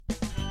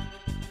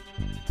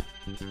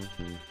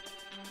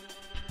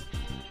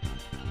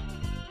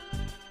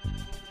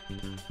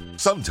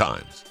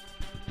Sometimes,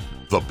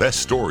 the best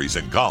stories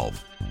in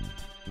golf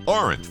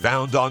aren't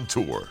found on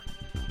tour.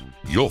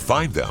 You'll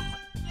find them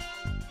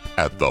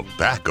at the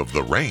back of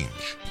the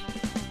range.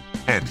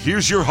 And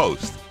here's your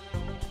host,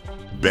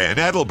 Ben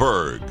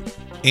Adelberg.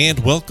 And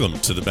welcome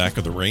to the back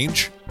of the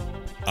range.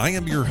 I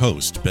am your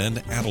host, Ben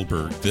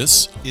Adelberg.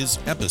 This is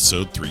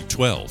episode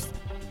 312.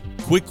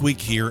 Quick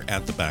week here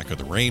at the back of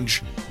the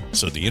range,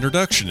 so the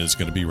introduction is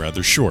going to be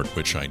rather short,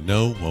 which I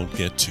know won't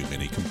get too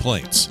many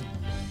complaints.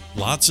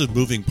 Lots of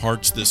moving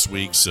parts this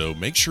week, so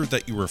make sure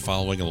that you are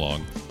following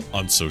along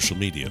on social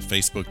media,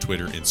 Facebook,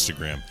 Twitter,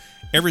 Instagram,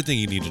 everything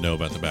you need to know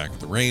about the back of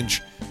the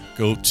range.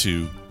 Go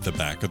to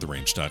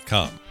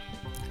thebackoftherange.com.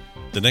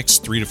 The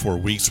next 3 to 4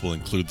 weeks will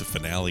include the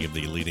finale of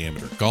the Elite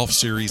Amateur Golf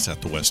Series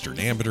at the Western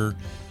Amateur,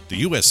 the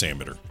U.S.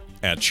 Amateur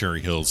at Cherry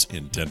Hills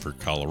in Denver,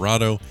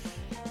 Colorado,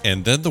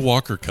 and then the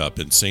Walker Cup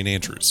in St.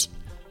 Andrews.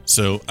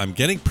 So I'm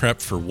getting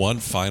prepped for one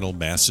final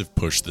massive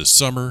push this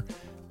summer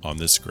on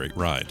this great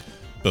ride.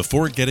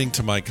 Before getting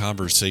to my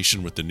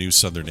conversation with the new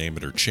Southern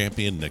Amateur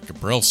champion, Nick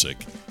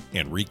Gabrelcik,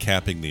 and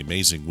recapping the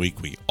amazing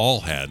week we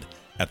all had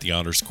at the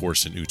Honors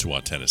Course in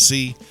Ottawa,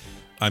 Tennessee,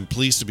 I'm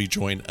pleased to be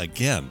joined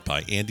again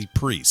by Andy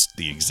Priest,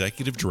 the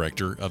Executive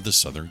Director of the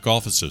Southern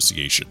Golf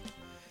Association.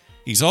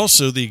 He's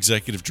also the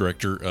Executive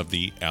Director of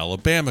the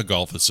Alabama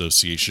Golf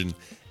Association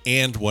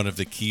and one of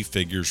the key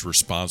figures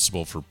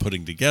responsible for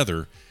putting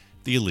together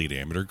the Elite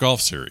Amateur Golf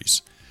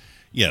Series.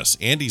 Yes,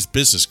 Andy's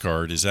business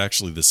card is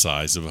actually the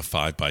size of a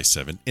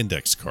 5x7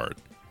 index card.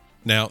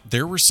 Now,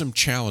 there were some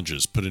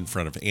challenges put in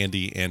front of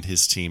Andy and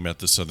his team at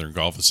the Southern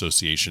Golf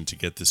Association to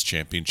get this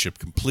championship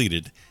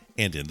completed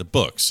and in the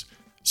books.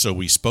 So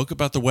we spoke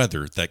about the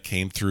weather that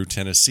came through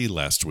Tennessee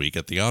last week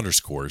at the Honors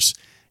Course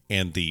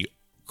and the,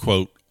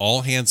 quote,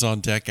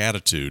 all-hands-on-deck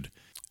attitude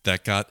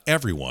that got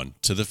everyone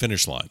to the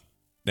finish line.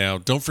 Now,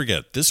 don't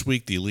forget, this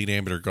week the Elite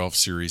Amateur Golf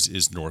Series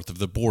is north of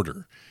the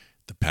border.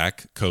 The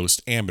Pac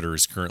Coast Amateur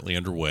is currently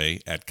underway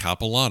at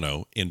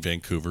Capilano in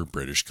Vancouver,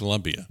 British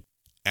Columbia.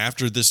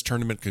 After this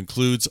tournament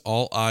concludes,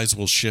 all eyes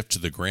will shift to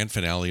the grand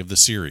finale of the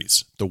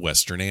series, the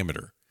Western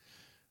Amateur.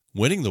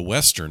 Winning the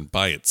Western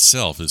by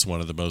itself is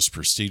one of the most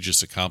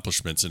prestigious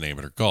accomplishments in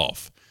amateur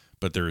golf,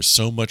 but there is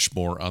so much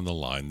more on the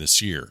line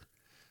this year.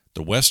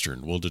 The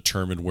Western will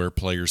determine where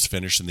players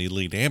finish in the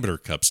Elite Amateur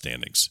Cup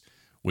standings,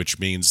 which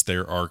means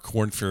there are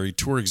Korn Ferry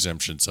Tour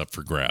exemptions up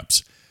for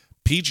grabs,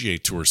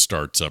 PGA Tour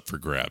starts up for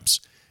grabs,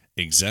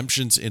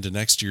 exemptions into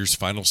next year's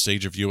final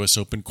stage of U.S.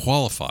 Open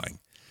qualifying.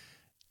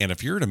 And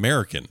if you're an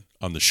American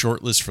on the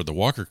short list for the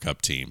Walker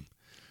Cup team,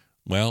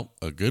 well,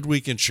 a good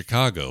week in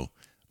Chicago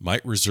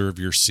might reserve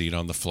your seat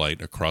on the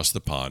flight across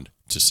the pond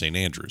to St.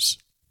 Andrews.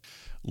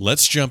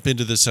 Let's jump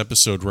into this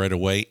episode right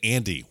away.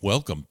 Andy,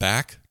 welcome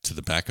back to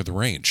the back of the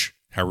range.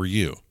 How are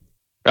you?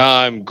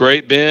 I'm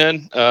great,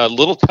 Ben. A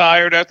little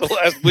tired after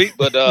last week,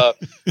 but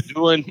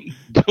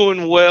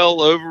doing well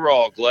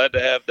overall. Glad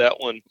to have that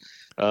one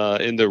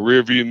in the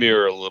rearview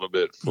mirror a little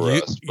bit for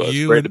us. But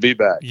great to be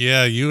back.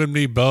 Yeah, you and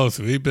me both.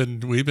 We've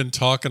been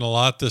talking a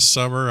lot this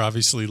summer,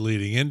 obviously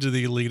leading into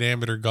the Elite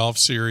Amateur Golf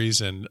Series,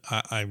 and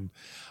I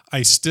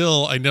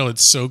know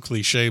it's so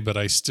cliche, but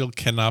I still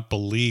cannot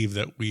believe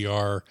that we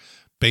are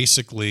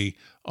basically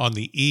on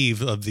the eve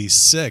of the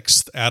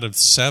 6th out of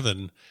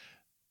 7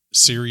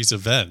 series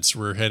events.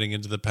 We're heading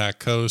into the Pac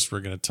Coast. We're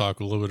going to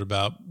talk a little bit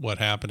about what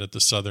happened at the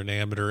Southern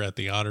Amateur at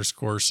the Honors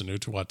Course in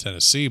Ottawa,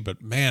 Tennessee.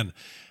 But man,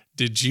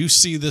 did you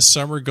see this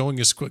summer going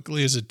as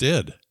quickly as it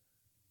did?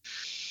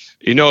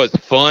 You know, it's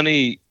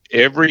funny.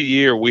 Every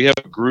year we have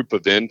a group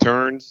of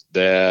interns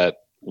that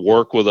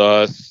work with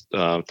us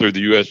through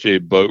the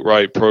USGA Boat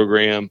Right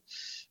program.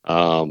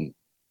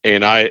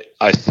 And I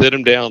sit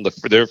them down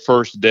for their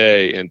first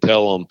day and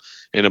tell them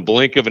in a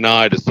blink of an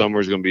eye, the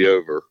summer's going to be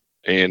over.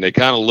 And they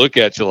kind of look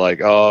at you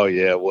like, oh,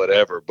 yeah,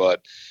 whatever.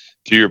 But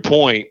to your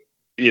point,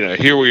 you know,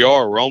 here we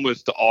are. We're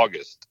almost to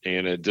August.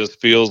 And it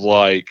just feels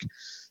like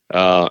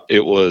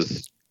it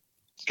was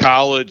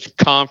college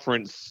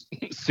conference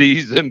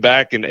season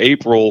back in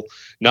April,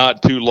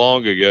 not too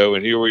long ago.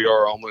 And here we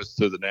are almost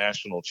to the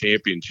national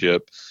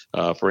championship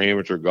for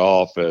amateur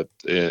golf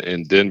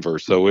in Denver.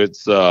 So it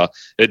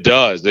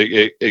does.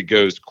 It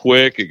goes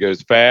quick. It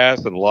goes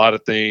fast. And a lot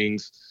of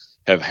things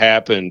have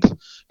happened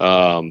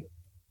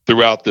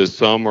throughout this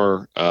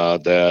summer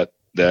that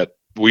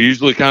we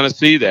usually kind of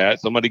see that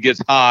somebody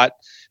gets hot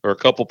or a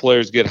couple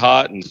players get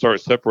hot and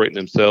start separating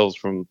themselves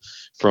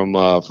from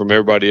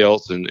everybody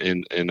else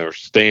and are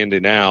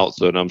standing out.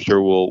 So, and I'm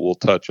sure we'll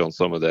touch on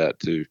some of that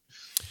too.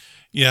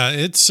 Yeah,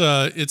 it's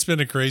been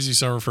a crazy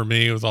summer for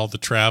me with all the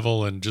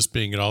travel and just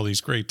being at all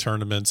these great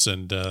tournaments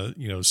and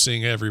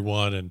seeing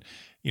everyone and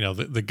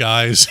the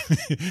guys.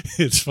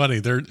 It's funny,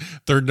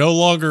 they're no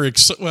longer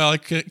I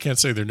can't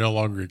say they're no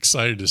longer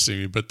excited to see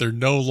me, but they're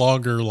no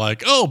longer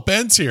like, oh,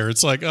 Ben's here.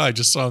 It's like, oh, I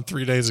just saw him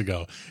 3 days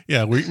ago.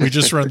 Yeah, we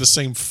just run the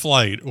same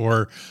flight,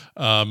 or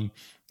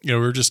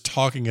we're just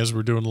talking as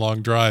we're doing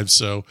long drives.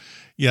 So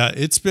yeah,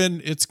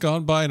 it's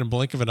gone by in a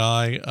blink of an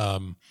eye.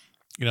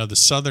 the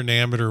Southern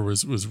Amateur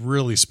was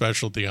really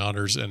special at the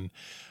honors. And,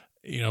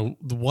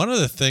 one of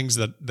the things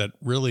that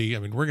really,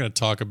 we're going to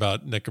talk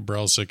about Nick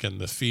Gabrelcik and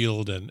the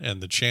field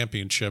and the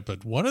championship,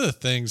 but one of the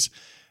things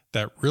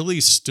that really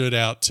stood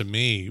out to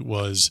me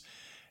was,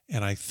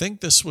 and I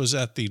think this was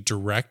at the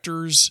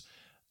directors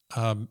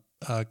kind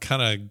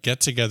of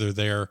get together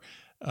there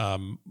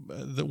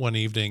the one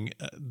evening,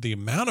 the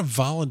amount of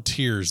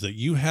volunteers that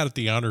you had at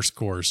the honors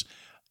course.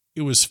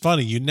 It was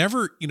funny. You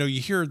never,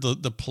 you hear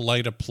the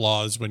polite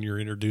applause when you're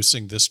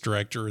introducing this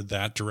director or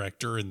that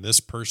director and this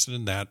person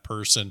and that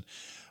person.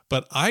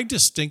 But I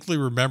distinctly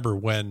remember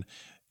when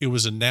it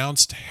was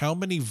announced how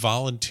many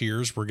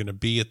volunteers were going to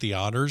be at the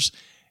honors.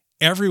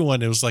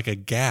 Everyone, it was like a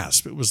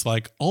gasp. It was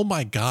like, oh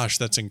my gosh,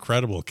 that's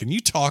incredible. Can you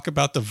talk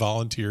about the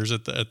volunteers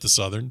at the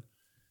Southern?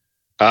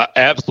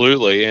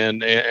 Absolutely.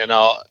 And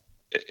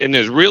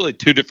there's really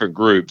two different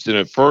groups. And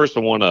at first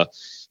I want to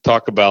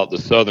talk about the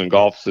Southern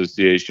Golf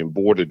Association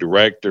Board of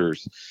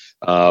Directors.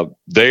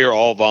 They are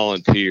all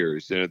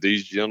volunteers.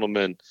 These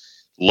gentlemen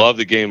love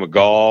the game of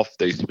golf.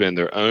 They spend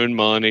their own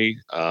money,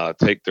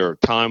 take their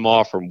time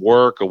off from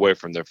work, away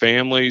from their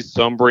families.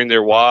 Some bring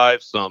their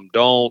wives, some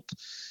don't.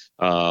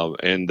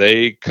 And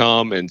they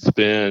come and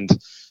spend,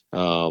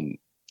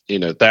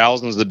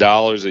 thousands of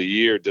dollars a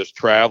year just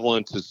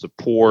traveling to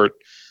support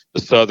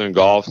the Southern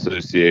Golf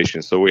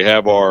Association. So we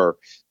have our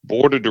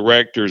board of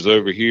directors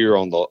over here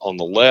on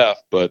the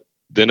left, but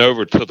then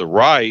over to the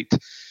right,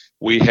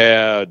 we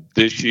had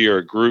this year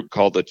a group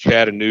called the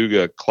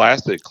Chattanooga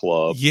Classic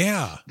Club.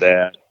 Yeah,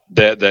 that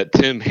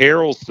Tim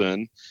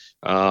Harrelson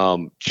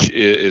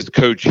is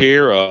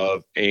co-chair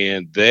of,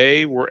 and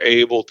they were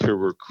able to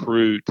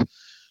recruit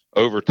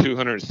over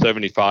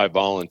 275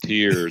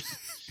 volunteers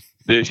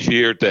this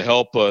year to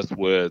help us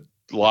with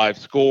live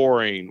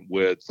scoring,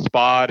 with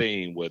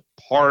spotting, with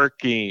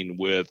parking,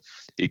 with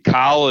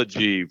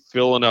ecology,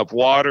 filling up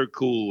water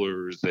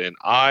coolers and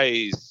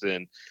ice.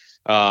 And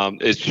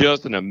it's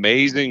just an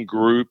amazing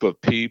group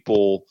of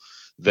people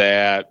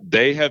that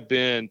they have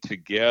been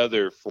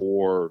together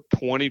for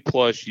 20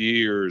 plus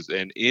years,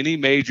 and any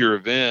major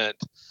event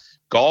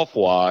golf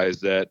wise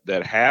that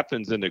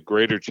happens in the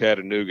greater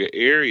Chattanooga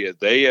area,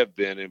 they have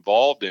been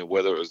involved in,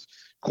 whether it was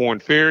Corn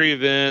Ferry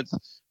events,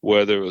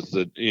 whether it was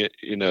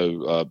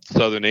the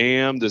Southern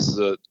Am. This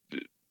is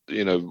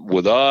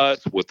with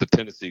us, with the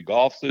Tennessee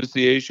Golf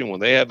Association, when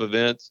they have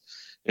events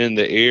in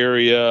the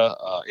area,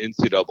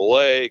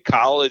 NCAA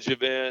college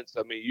events.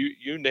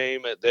 You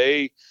name it.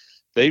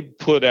 They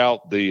put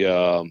out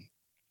the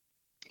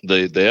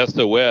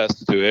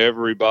SOS to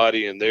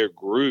everybody in their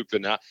group,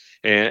 and I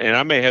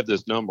may have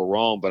this number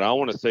wrong, but I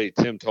want to say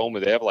Tim told me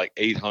they have like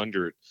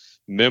 800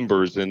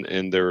 members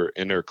in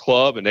their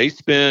club, and they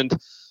spend.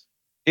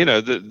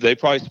 They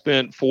probably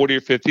spent $40 or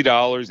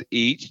 $50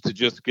 each to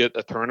just get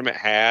a tournament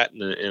hat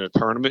and a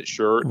tournament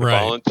shirt and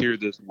volunteer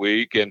this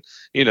week. And,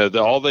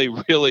 all they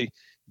really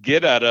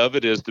get out of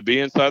it is to be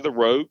inside the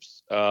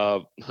ropes,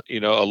 a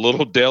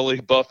little deli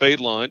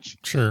buffet lunch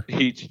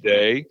each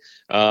day.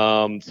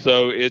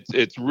 So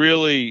it's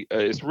really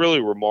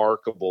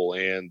remarkable.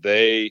 And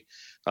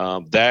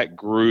that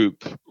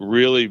group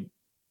really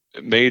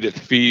made it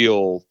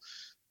feel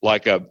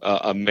like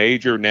a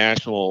major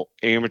national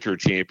amateur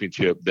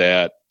championship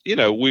that,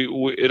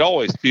 it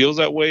always feels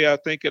that way, I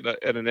think, at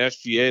an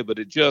SGA, but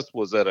it just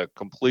was at a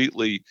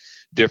completely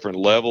different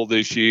level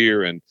this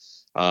year. And,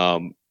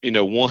 when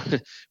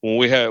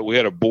we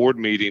had a board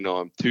meeting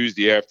on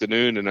Tuesday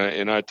afternoon,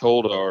 and I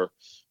told our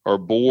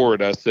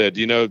board, I said,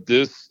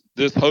 this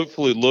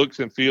hopefully looks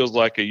and feels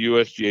like a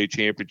USGA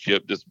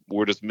championship.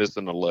 We're just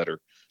missing a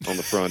letter on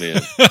the front end.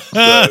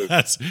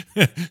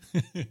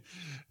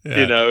 So,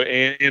 yeah.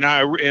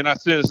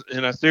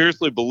 I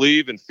seriously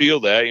believe and feel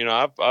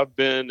that. I've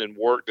been and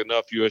worked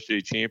enough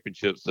USGA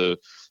championships to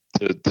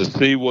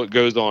see what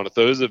goes on at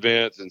those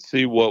events and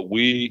see what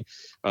we,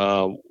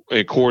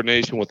 in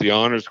coordination with the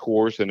honors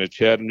course and the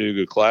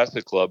Chattanooga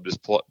Classic Club this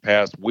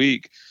past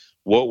week,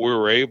 what we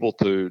were able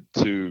to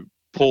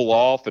pull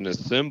off and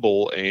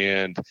assemble.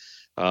 And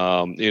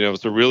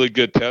it's a really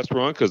good test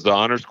run because the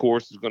honors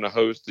course is going to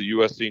host the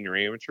U.S. Senior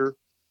Amateur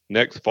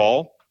next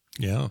fall.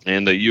 Yeah.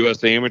 And the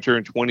U.S. Amateur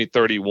in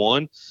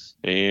 2031.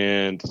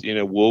 And,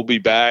 we'll be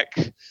back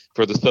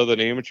for the Southern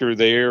Amateur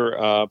there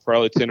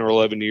probably 10 or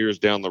 11 years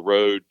down the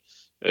road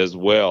as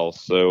well.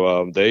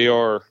 So they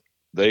are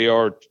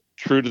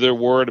true to their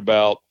word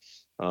about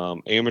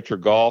amateur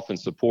golf and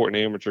supporting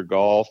amateur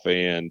golf,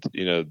 and,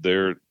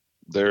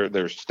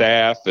 their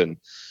staff and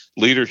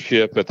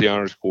leadership at the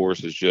honors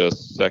course is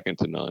just second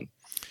to none.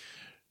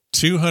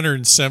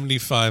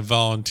 275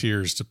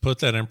 volunteers. To put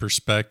that in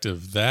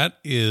perspective, that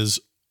is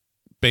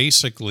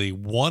basically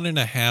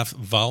 1.5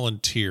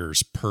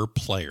 volunteers per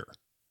player.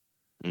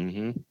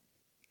 Mm-hmm.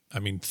 I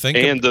was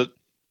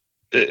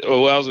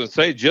going to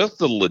say, just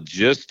the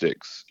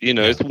logistics.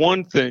 It's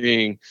one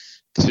thing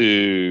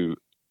to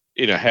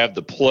have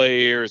the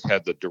players,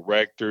 have the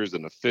directors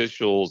and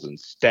officials and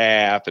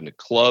staff and the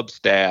club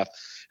staff.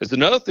 It's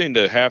another thing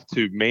to have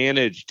to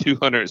manage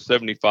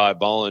 275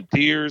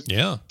 volunteers,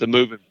 Yeah. the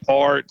moving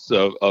parts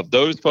of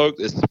those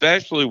folks,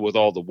 especially with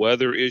all the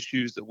weather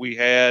issues that we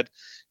had,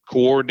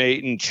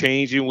 coordinating,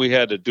 changing. We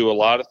had to do a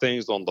lot of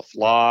things on the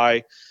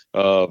fly.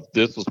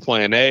 This was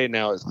plan A,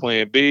 now it's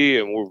plan B,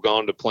 and we've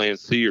gone to plan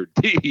C or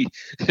D,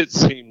 it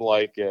seemed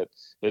like at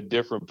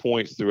different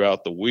points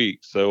throughout the week.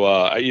 So,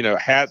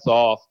 hats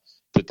off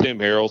to Tim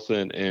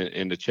Harrelson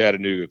and the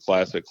Chattanooga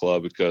Classic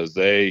Club, because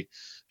they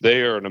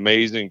are an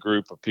amazing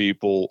group of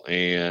people,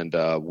 and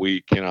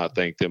we cannot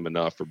thank them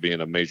enough for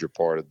being a major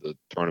part of the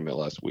tournament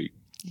last week.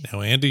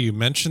 Now, Andy, you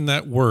mentioned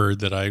that word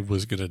that I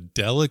was going to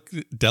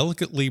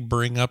delicately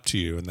bring up to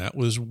you, and that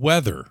was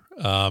weather.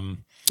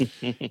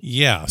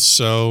 Yeah.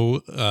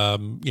 So,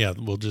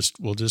 we'll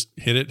just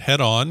hit it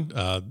head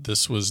on.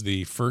 This was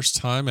the first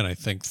time in, I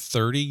think,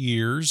 30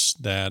 years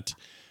that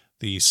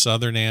the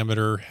Southern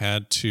Amateur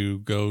had to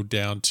go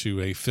down to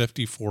a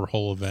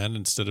 54-hole event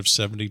instead of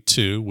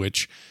 72,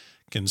 which,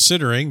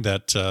 considering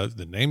that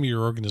the name of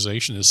your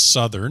organization is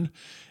Southern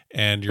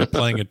and you're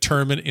playing a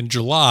tournament in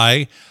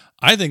July,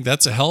 I think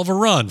that's a hell of a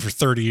run for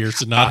 30 years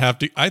to not have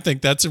to. I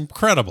think that's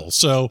incredible.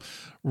 So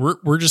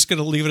we're just going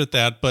to leave it at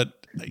that. But,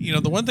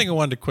 the one thing I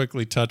wanted to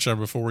quickly touch on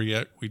before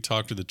we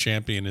talk to the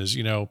champion is,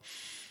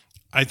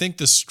 I think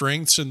the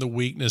strengths and the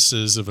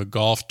weaknesses of a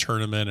golf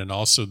tournament, and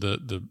also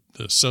the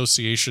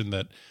association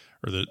that,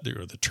 or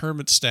the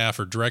tournament staff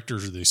or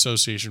directors of the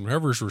association,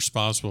 whoever's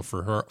responsible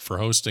for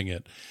hosting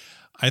it,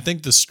 I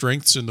think the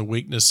strengths and the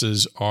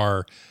weaknesses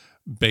are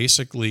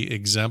basically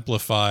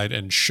exemplified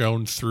and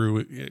shown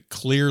through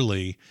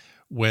clearly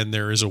when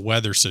there is a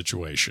weather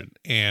situation.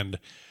 And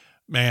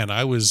man,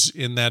 I was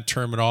in that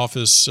tournament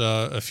office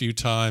a few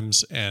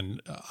times,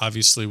 and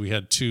obviously we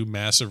had 2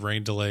 massive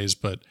rain delays,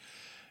 but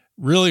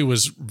really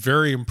was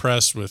very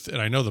impressed with, and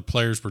I know the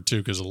players were too,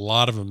 because a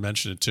lot of them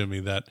mentioned it to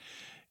me, that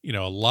a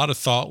lot of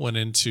thought went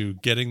into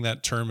getting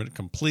that tournament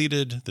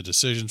completed. The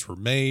decisions were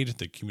made.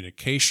 The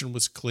communication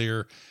was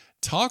clear.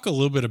 Talk a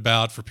little bit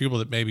about, for people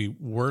that maybe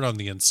weren't on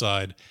the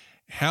inside,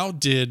 how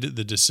did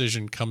the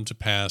decision come to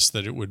pass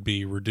that it would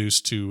be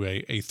reduced to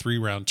a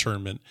 3-round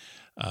tournament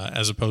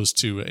as opposed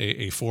to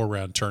a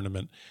 4-round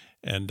tournament,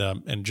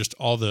 and just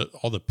all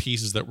the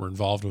pieces that were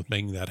involved with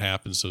making that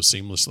happen so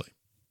seamlessly?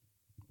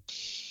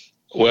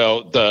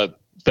 Well,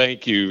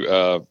 thank you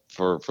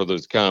for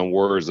those kind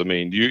words. I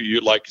mean, you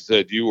like you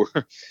said, you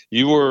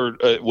were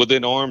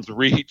within arm's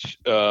reach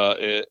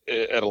at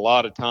a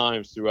lot of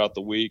times throughout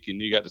the week, and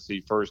you got to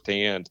see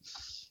firsthand,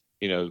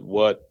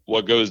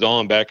 what goes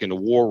on back in the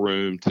war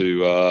room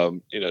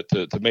to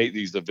make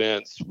these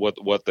events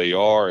what they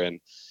are.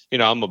 And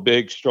I'm a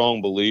big,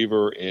 strong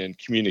believer in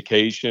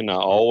communication. I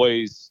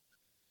always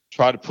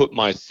try to put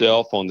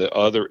myself on the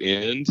other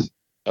end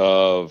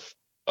of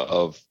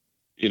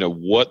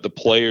what the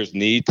players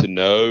need to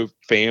know,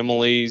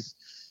 families,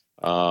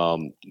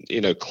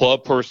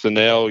 club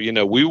personnel.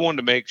 We wanted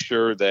to make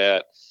sure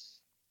that,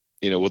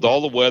 with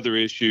all the weather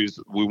issues,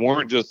 we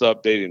weren't just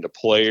updating the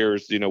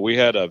players. We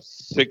had a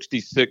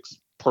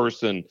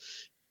 66-person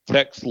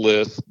text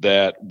list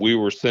that we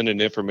were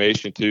sending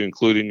information to,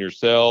 including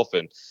yourself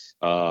and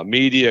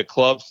media,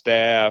 club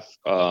staff,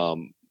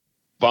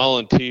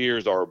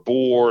 volunteers, our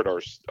board,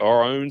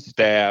 our own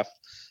staff,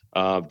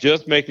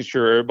 just making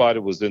sure everybody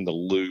was in the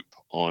loop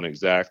on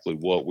exactly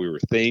what we were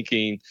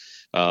thinking.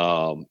 We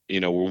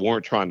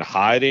weren't trying to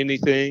hide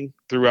anything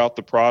throughout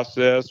the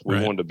process. We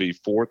wanted to be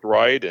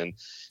forthright,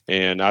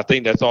 and I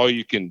think that's all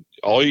you can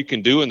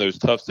do in those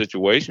tough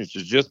situations,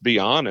 is just be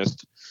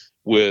honest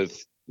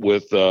with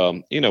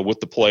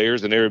the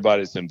players and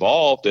everybody that's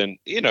involved. And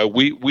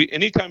we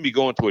anytime you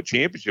go into a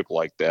championship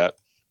like that,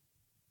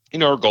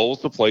 our goal is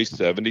to play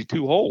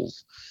 72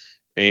 holes.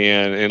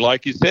 And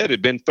like you said,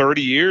 it'd been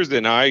 30 years,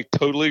 and I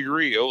totally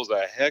agree. It was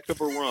a heck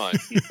of a run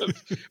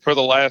for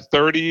the last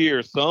 30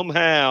 years.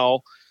 Somehow,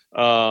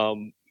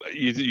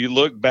 you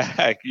look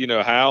back,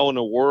 how in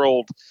the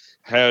world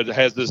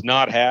has this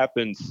not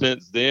happened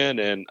since then?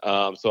 And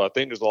so I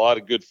think there's a lot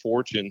of good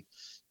fortune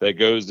that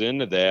goes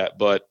into that.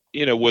 But,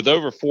 with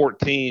over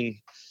 14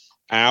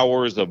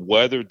 hours of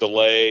weather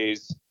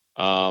delays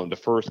the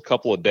first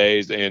couple of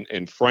days,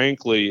 and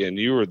frankly, and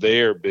you were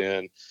there,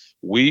 Ben,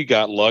 we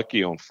got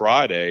lucky on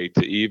Friday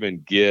to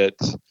even get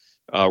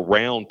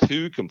round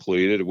 2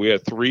 completed. We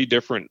had 3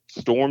 different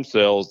storm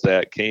cells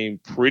that came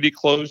pretty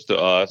close to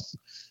us,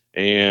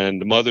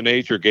 and Mother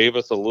Nature gave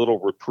us a little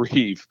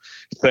reprieve,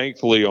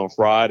 thankfully, on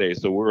Friday.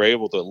 So we were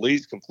able to at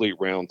least complete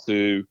round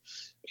 2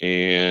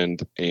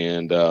 and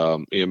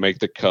make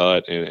the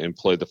cut and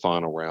play the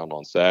final round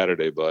on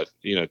Saturday. But,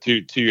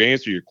 to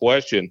answer your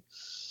question,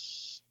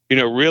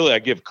 really I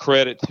give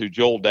credit to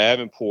Joel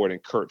Davenport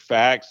and Kurt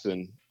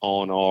Faxon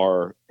on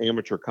our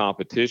amateur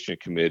competition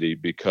committee,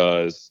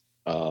 because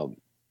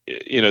that's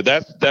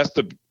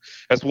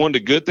one of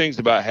the good things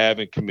about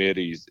having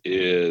committees,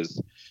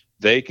 is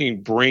they can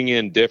bring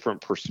in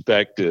different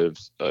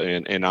perspectives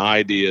and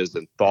ideas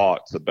and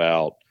thoughts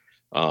about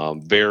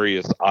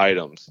various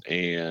items.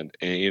 And,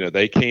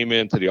 they came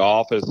into the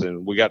office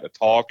and we got to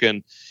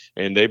talking,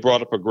 and they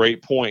brought up a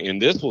great point.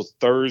 And this was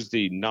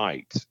Thursday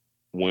night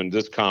when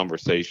this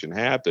conversation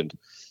happened,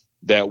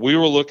 that we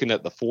were looking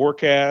at the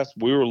forecast.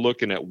 We were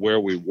looking at where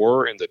we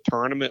were in the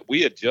tournament.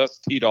 We had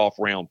just teed off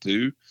round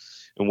 2,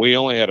 and we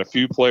only had a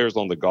few players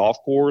on the golf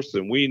course,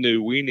 and we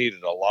knew we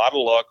needed a lot of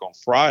luck on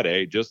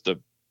Friday just to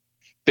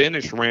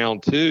finish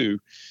round 2.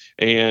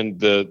 And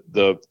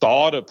the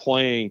thought of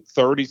playing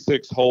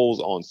 36 holes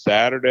on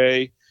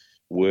Saturday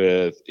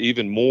with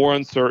even more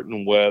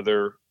uncertain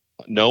weather,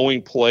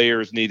 knowing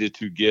players needed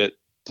to get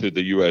to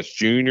the U.S.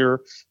 Junior,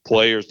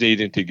 players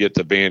needing to get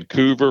to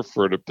Vancouver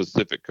for the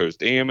Pacific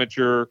Coast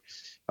Amateur.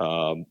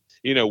 We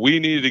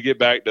needed to get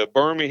back to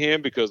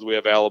Birmingham because we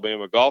have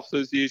Alabama Golf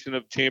Association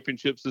of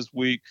championships this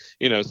week.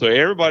 So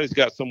everybody's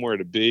got somewhere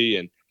to be,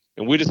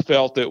 and we just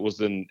felt it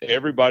was in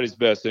everybody's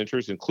best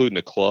interest, including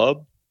the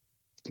club,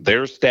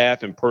 their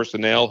staff and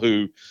personnel,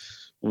 who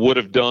would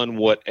have done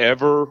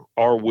whatever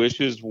our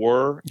wishes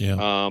were.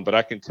 Yeah. But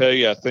I can tell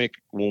you, I think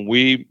when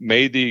we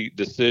made the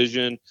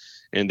decision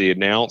and the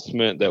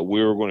announcement that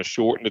we were going to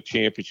shorten the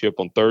championship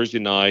on Thursday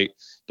night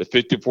to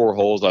 54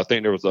 holes, I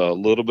think there was a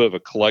little bit of a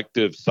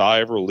collective sigh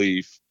of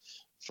relief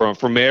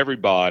from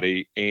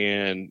everybody.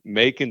 And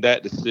making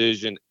that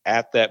decision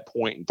at that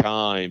point in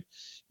time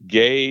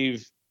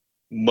gave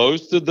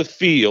most of the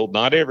field,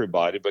 not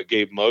everybody, but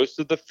gave most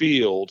of the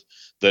field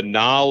the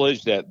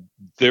knowledge that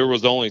there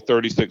was only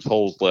 36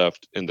 holes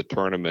left in the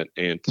tournament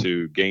and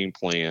to game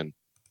plan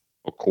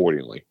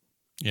accordingly.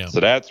 Yeah. So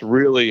that's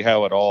really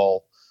how it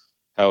all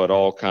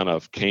kind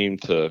of came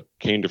to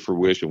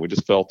fruition. We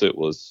just felt it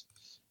was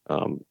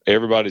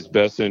everybody's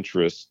best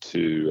interest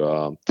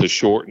to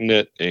shorten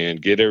it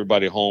and get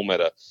everybody home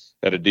at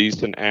a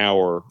decent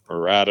hour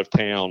or out of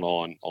town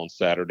on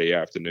Saturday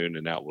afternoon,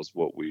 and that was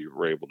what we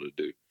were able to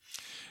do.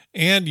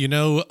 And,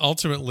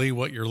 ultimately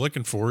what you're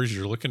looking for is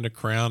you're looking to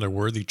crown a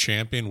worthy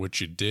champion, which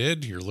you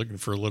did. You're looking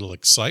for a little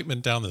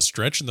excitement down the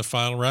stretch in the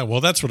final round. Well,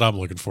 that's what I'm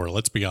looking for.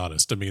 Let's be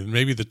honest. I mean,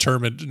 maybe the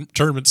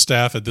tournament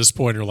staff at this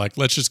point are like,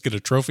 let's just get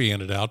a trophy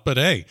handed out. But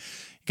hey,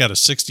 you got a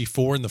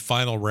 64 in the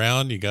final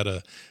round. You got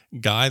a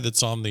guy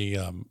that's on the,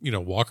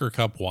 Walker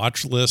Cup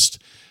watch list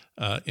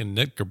in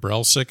Nick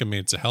Gabrelcik. I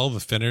mean, it's a hell of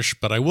a finish.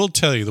 But I will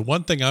tell you, the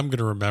one thing I'm going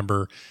to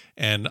remember,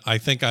 and I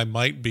think I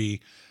might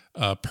be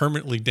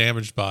permanently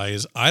damaged by,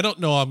 is I don't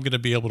know I'm going to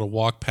be able to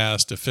walk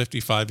past a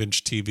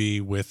 55-inch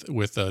TV with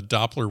a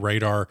Doppler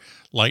radar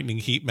lightning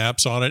heat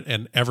maps on it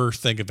and ever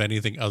think of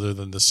anything other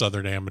than the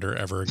Southern Amateur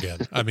ever again.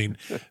 I mean,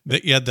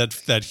 you had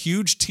that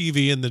huge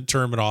TV in the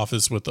tournament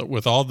office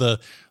with all the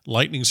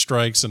lightning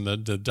strikes and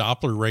the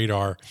Doppler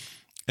radar,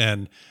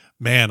 and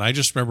man, I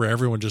just remember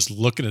everyone just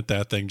looking at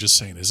that thing, just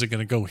saying, "Is it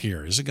going to go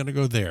here? Is it going to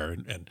go there?"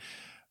 And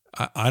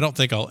I don't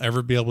think I'll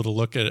ever be able to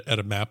look at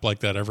a map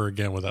like that ever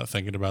again without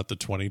thinking about the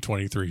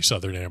 2023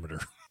 Southern Amateur.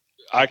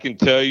 I can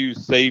tell you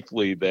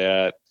safely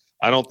that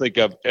I don't think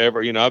I've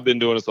ever, I've been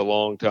doing this a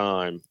long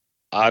time.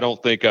 I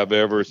don't think I've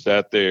ever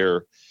sat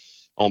there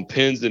on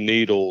pins and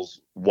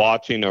needles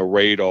watching a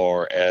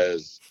radar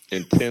as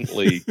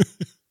intently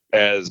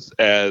as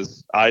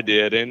I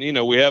did. And,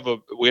 we have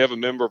a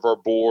member of our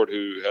board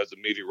who has a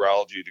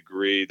meteorology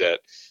degree that,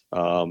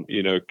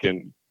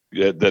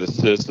 that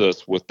assists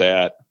us with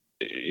that.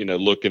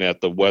 Looking at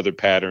the weather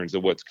patterns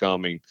of what's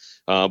coming.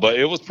 But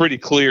it was pretty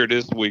clear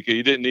this week.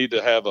 You didn't need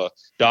to have a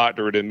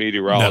doctorate in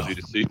meteorology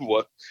to see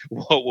what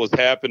was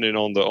happening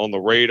on the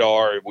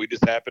radar. We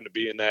just happened to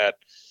be in that.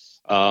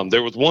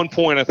 There was one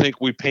point I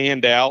think we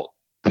panned out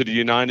to the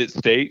United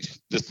States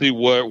to see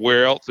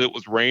where else it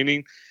was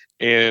raining.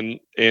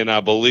 And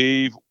I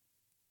believe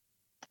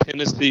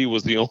Tennessee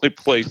was the only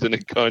place in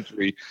the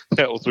country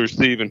that was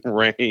receiving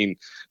rain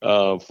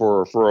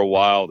for a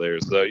while there.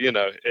 So,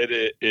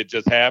 it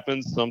just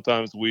happens.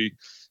 Sometimes we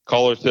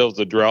call ourselves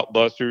the drought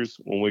busters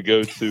when we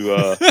go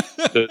to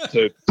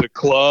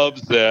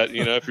clubs that,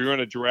 if you're in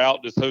a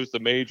drought, just host a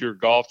major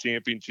golf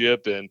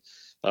championship. And,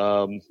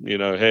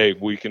 hey,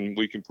 we can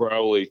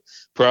probably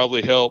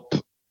help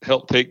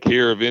take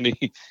care of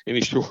any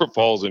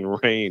shortfalls in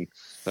rain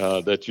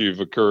that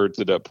you've occurred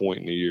to that point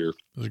in the year.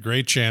 It was a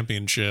great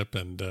championship,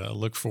 and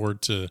look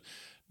forward to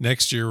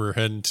next year. We're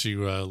heading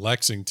to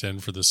Lexington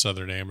for the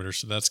Southern Amateur,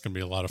 so that's going to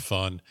be a lot of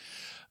fun.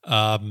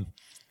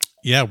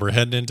 We're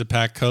heading into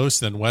Pac Coast,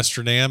 then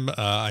Western Am.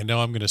 I know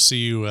I'm going to see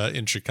you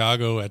in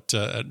Chicago at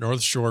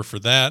North Shore for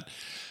that.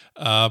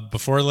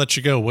 Before I let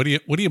you go, what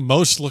are you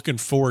most looking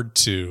forward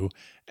to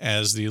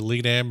as the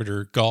Elite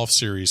Amateur Golf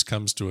Series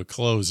comes to a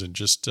close in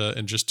just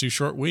 2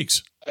 short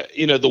weeks?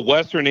 The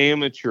Western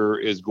Amateur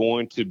is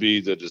going to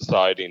be the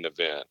deciding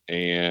event.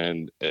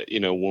 And,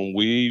 when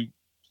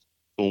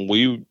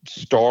we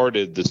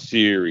started the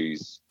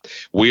series,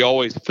 we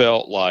always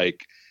felt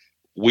like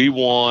we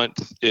want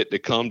it to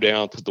come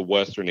down to the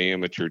Western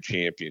Amateur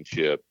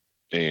Championship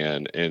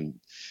and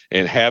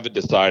have it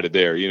decided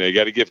there. You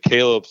got to give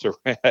Caleb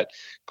Surratt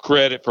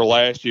credit for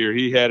last year.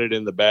 He had it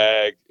in the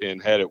bag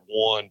and had it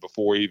won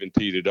before he even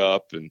teed it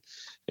up and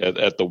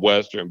at the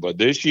Western. But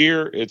this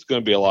year, it's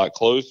going to be a lot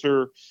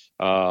closer.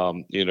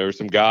 There's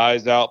some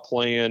guys out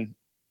playing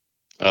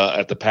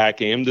at the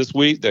Pac-Am this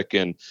week that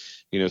can,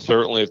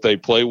 certainly if they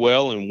play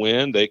well and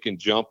win, they can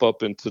jump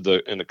up into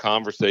the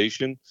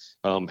conversation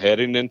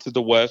heading into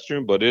the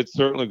Western. But it's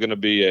certainly going to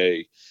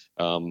be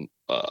an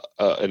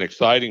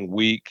exciting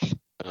week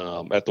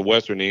at the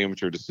Western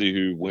Amateur to see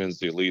who wins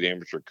the Elite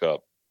Amateur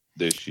Cup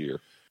this year.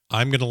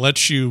 I'm going to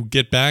let you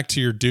get back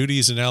to your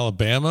duties in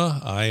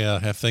Alabama. I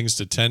have things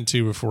to tend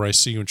to before I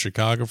see you in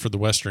Chicago for the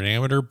Western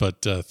Amateur,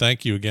 but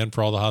thank you again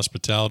for all the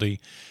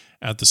hospitality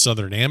at the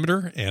Southern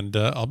Amateur, and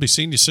I'll be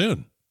seeing you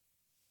soon.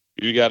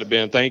 You got it,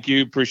 Ben. Thank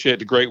you. Appreciate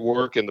the great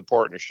work and the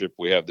partnership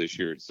we have this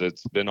year.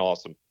 It's been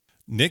awesome.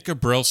 Nick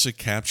Gabrelcik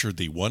captured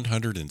the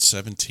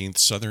 117th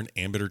Southern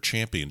Amateur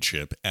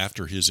Championship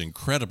after his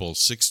incredible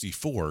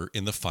 64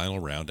 in the final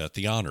round at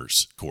the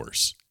Honors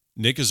course.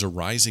 Nick is a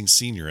rising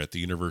senior at the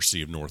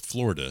University of North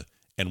Florida,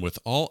 and with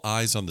all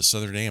eyes on the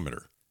Southern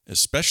Amateur,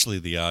 especially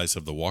the eyes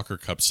of the Walker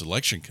Cup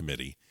Selection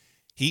Committee,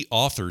 he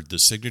authored the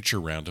signature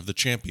round of the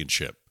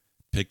championship,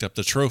 picked up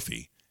the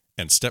trophy,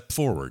 and stepped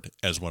forward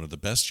as one of the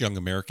best young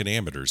American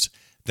amateurs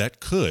that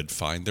could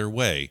find their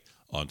way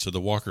onto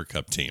the Walker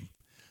Cup team.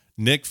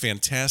 Nick,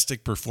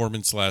 fantastic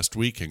performance last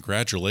week.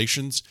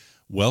 Congratulations.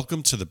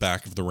 Welcome to the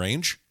back of the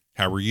range.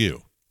 How are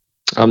you?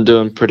 I'm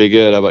doing pretty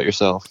good. How about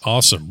yourself?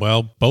 Awesome.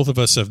 Well, both of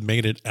us have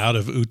made it out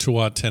of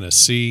Ottawa,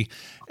 Tennessee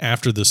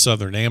after the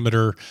Southern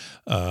Amateur.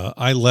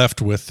 I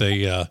left with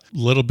a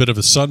little bit of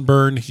a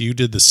sunburn. You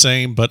did the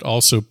same, but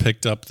also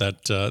picked up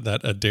that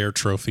Adair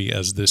trophy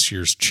as this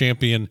year's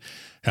champion.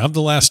 How have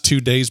the last 2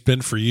 days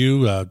been for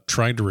you,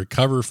 trying to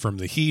recover from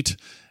the heat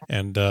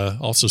and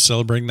also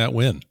celebrating that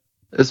win?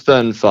 It's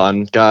been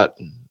fun.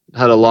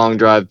 Had a long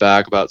drive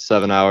back, about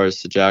 7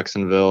 hours to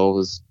Jacksonville.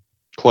 Was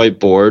quite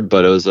bored,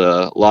 but it was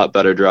a lot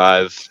better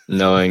drive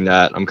knowing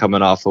that I'm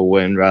coming off a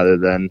win rather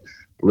than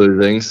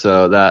losing.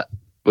 So that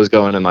was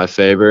going in my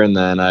favor. And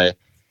then I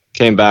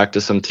came back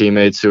to some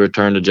teammates who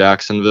returned to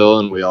Jacksonville,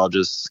 and we all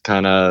just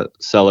kind of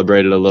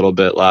celebrated a little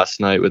bit last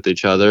night with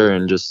each other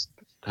and just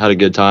had a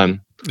good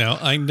time. Now,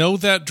 I know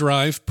that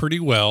drive pretty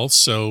well,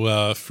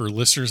 so for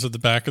listeners at the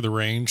back of the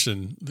range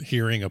and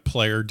hearing a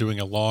player doing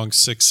a long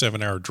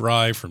 6-7 hour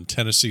drive from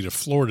Tennessee to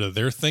Florida,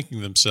 they're thinking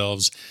to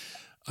themselves,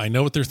 I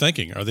know what they're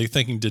thinking. Are they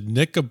thinking, did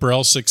Nick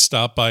Gabrelcik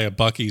stop by a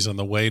Buc-ee's on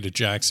the way to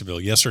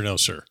Jacksonville? Yes or no,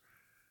 sir?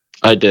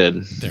 I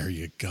did. There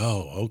you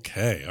go.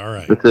 Okay. All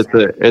right.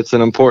 It's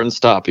an important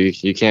stop.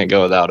 You can't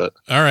go without it.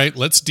 All right.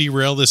 Let's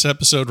derail this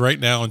episode right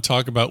now and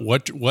talk about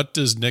what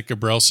does Nick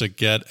Gabrelcik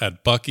get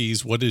at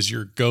Buc-ee's? What is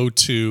your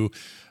go-to?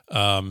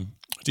 Do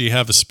you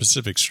have a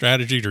specific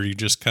strategy, or you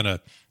just kind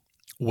of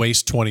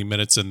waste 20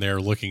 minutes in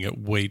there looking at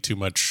way too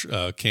much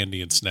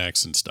candy and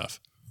snacks and stuff?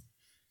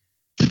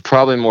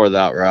 Probably more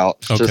that route.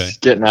 Okay.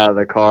 Just getting out of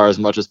the car as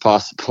much as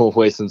possible,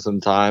 wasting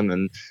some time,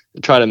 and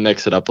try to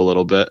mix it up a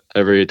little bit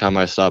every time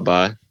I stop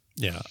by.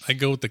 Yeah, I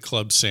go with the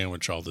club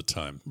sandwich all the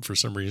time. For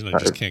some reason, I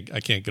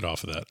can't get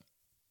off of that.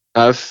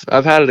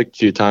 I've had it a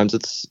few times.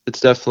 It's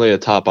definitely a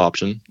top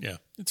option. Yeah,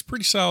 it's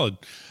pretty solid.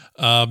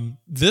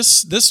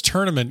 This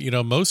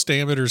tournament, most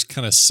amateurs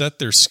kind of set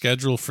their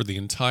schedule for the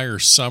entire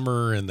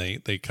summer, and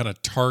they kind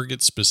of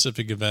target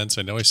specific events.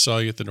 I know I saw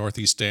you at the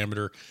Northeast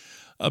Amateur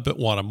up at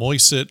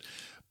Wannamoysit,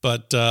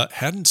 but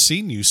hadn't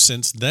seen you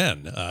since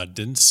then.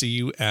 Didn't see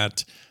you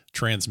at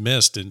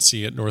Transmiss, didn't see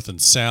you at North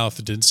and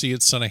South, didn't see you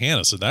at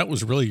Sunahana. So that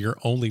was really your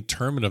only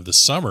tournament of the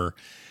summer.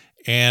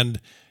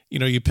 And,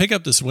 you pick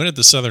up this win at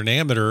the Southern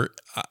Amateur.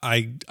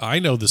 I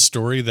know the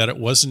story that it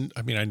wasn't,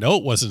 I know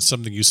it wasn't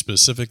something you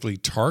specifically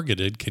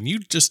targeted. Can you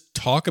just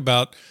talk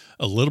about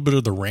a little bit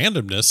of the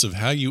randomness of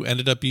how you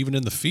ended up even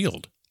in the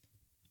field?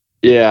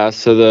 Yeah,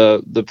 so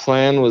the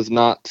plan was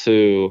not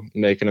to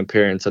make an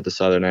appearance at the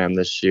Southern Am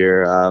this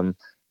year.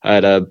 I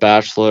had a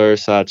bachelor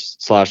slash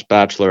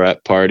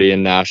bachelorette party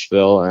in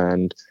Nashville,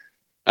 and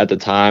at the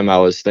time I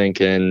was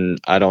thinking,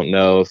 I don't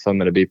know if I'm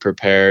going to be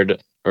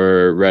prepared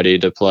or ready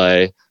to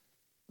play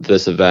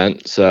this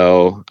event.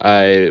 So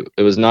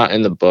it was not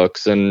in the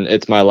books, and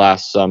it's my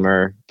last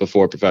summer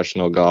before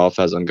professional golf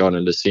as I'm going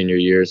into senior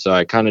year. So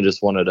I kind of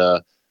just wanted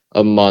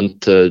a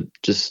month to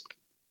just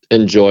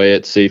enjoy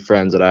it, see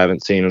friends that I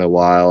haven't seen in a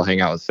while,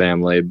 hang out with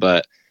family,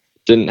 but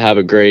didn't have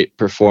a great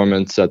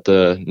performance at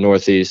the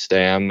Northeast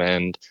Am,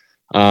 and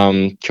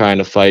trying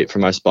to fight for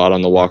my spot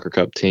on the Walker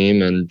Cup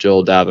team. And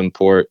Joel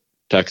Davenport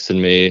texted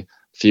me a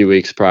few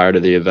weeks prior to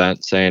the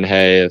event saying,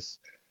 hey, if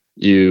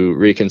you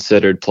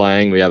reconsidered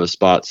playing, we have a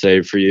spot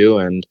saved for you.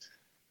 And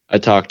I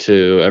talked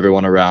to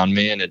everyone around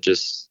me, and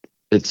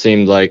it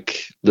seemed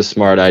like the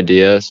smart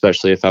idea,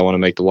 especially if I want to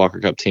make the Walker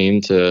Cup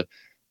team, to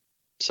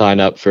sign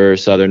up for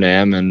Southern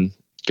Am and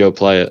go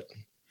play it.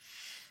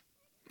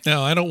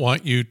 Now, I don't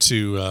want you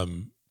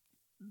to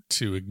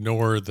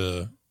ignore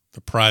the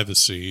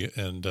privacy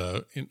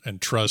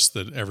and trust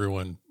that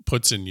everyone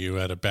puts in you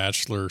at a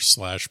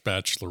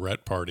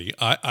bachelor/bachelorette party.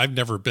 I've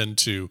never been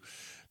to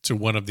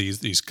one of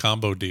these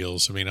combo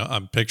deals.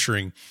 I'm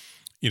picturing,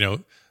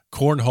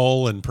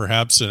 cornhole and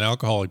perhaps an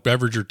alcoholic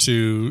beverage or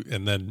two,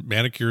 and then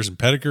manicures and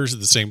pedicures at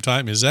the same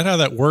time? Is that how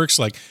that works?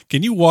 Like,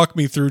 can you walk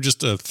me through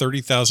just a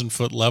 30,000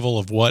 foot level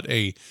of what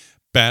a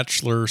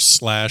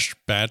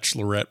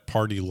bachelor/bachelorette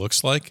party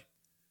looks like?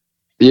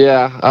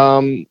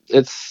 Yeah,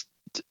 it's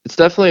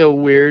definitely a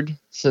weird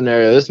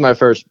scenario. This is my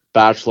first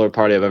bachelor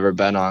party I've ever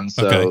been on.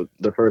 So Okay.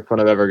 the first one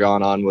I've ever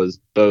gone on was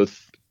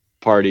both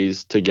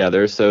parties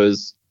together. So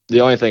it's the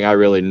only thing I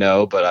really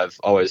know, but I've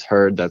always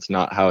heard that's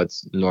not how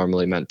it's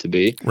normally meant to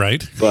be.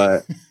 Right.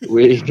 But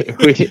we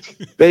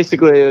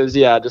basically it was,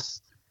 yeah,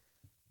 just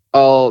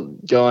all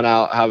going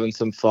out having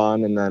some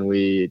fun, and then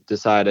we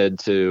decided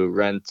to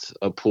rent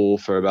a pool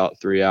for about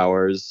 3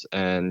 hours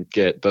and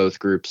get both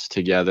groups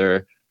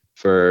together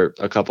for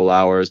a couple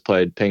hours,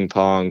 played ping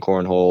pong,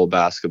 cornhole,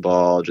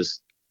 basketball,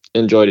 just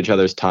enjoyed each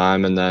other's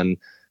time. And then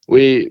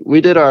we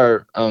did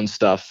our own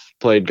stuff,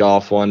 played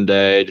golf one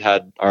day,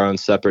 had our own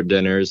separate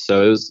dinners.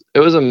 So it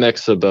was a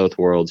mix of both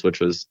worlds,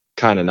 which was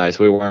kind of nice.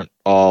 We weren't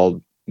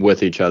all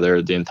with each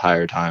other the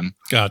entire time.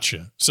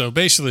 Gotcha. So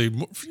basically,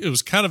 it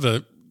was kind of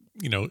a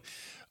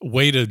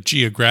way to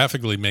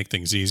geographically make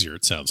things easier,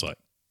 it sounds like.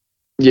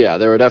 Yeah,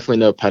 there were definitely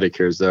no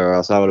pedicures there, or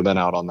else I would have been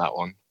out on that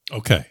one.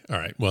 Okay. All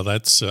right. Well,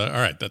 that's all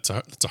right. That's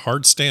a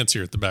hard stance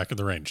here at the back of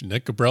the range.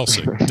 Nick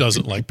Gabrelcik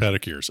doesn't like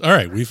pedicures. All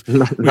right. We've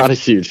not a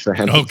huge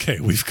fan. Okay.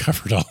 We've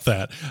covered all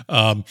that.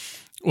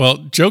 Well,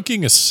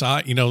 joking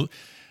aside,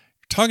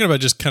 talking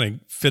about just kind of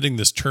fitting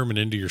this tournament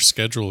into your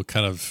schedule,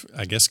 kind of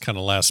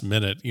last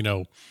minute,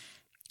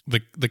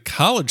 the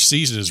college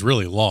season is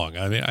really long.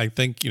 I mean, I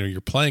think,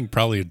 you're playing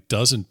probably a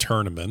dozen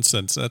tournaments,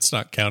 and that's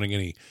not counting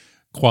any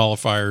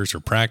qualifiers or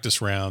practice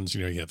rounds.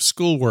 You have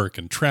schoolwork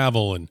and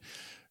travel, and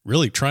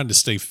really trying to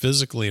stay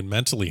physically and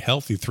mentally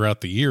healthy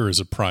throughout the year is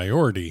a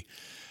priority.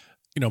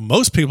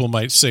 Most people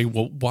might say,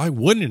 well, why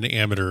wouldn't an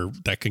amateur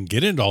that can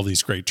get into all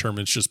these great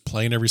tournaments just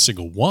play in every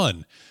single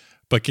one?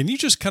 But can you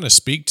just kind of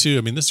speak to,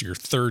 I mean, this is your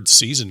third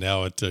season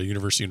now at the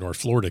University of North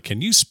Florida.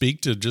 Can you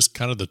speak to just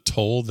kind of the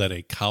toll that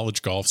a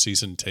college golf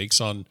season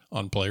takes on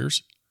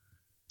players?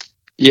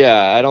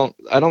 Yeah, I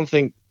don't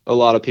think a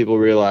lot of people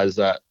realize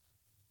that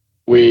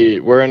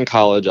we're in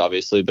college,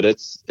 obviously, but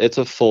it's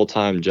a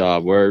full-time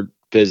job. We're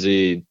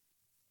busy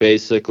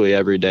basically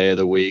every day of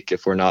the week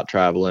if we're not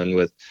traveling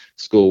with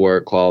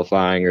schoolwork,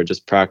 qualifying, or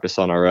just practice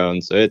on our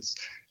own. So it's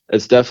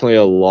definitely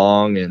a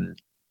long and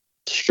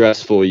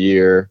stressful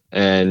year,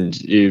 and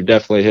you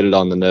definitely hit it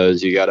on the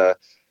nose. You got to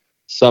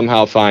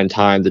somehow find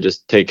time to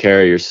just take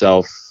care of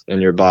yourself and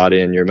your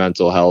body and your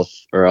mental health,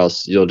 or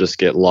else you'll just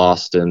get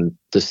lost in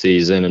the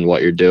season and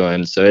what you're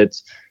doing. So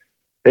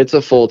it's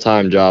a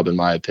full-time job, in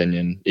my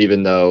opinion,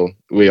 even though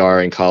we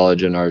are in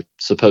college and are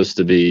supposed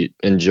to be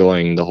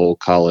enjoying the whole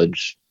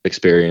college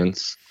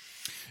experience.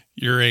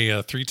 You're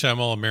a three-time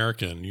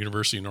All-American,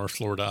 University of North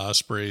Florida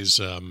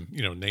Ospreys,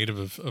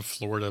 native of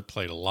Florida,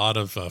 played a lot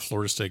of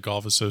Florida State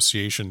Golf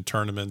Association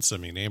tournaments. I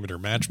mean, amateur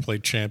match play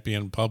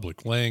champion,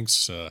 public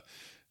links,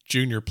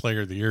 junior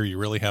player of the year. You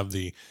really have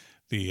the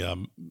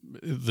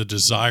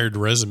desired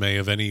resume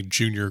of any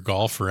junior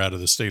golfer out of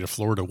the state of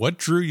Florida. What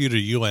drew you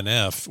to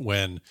UNF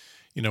when,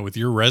 with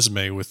your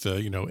resume, with the,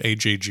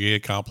 AJGA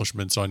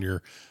accomplishments on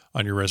your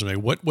resume,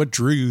 what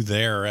drew you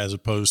there as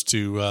opposed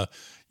to,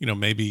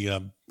 maybe,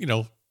 a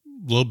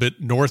little bit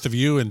north of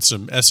you in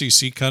some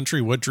SEC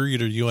country? What drew you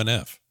to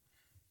UNF?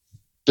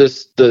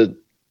 Just the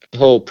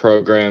whole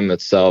program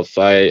itself.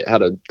 I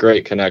had a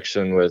great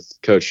connection with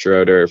Coach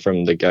Schroeder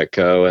from the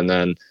get-go, and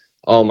then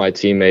all my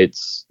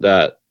teammates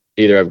that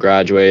either have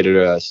graduated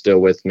or are still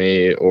with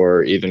me,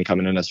 or even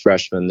coming in as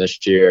freshmen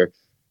this year,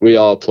 we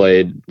all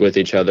played with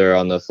each other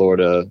on the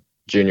Florida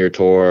Junior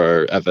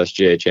Tour or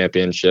FSGA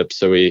Championship.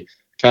 So we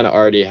kind of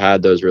already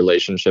had those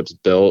relationships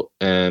built.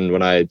 And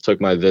when I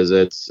took my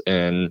visits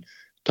and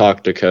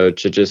talked to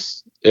Coach,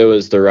 it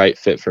was the right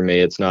fit for me.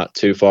 It's not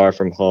too far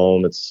from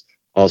home. It's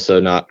also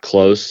not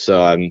close.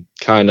 So I'm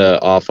kind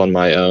of off on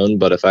my own,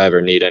 but if I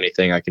ever need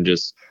anything, I can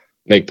just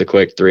make the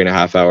quick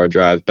 3.5 hour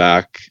drive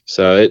back.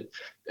 So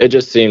it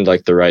just seemed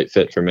like the right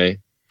fit for me.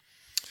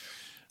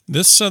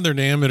 This Southern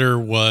Amateur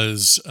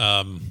was,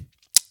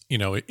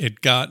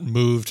 it got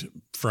moved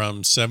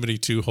from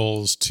 72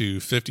 holes to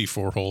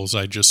 54 holes.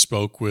 I just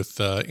spoke with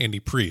Andy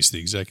Priest, the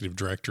executive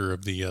director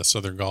of the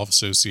Southern Golf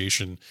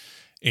Association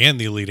and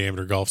the Elite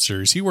Amateur Golf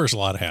Series. He wears a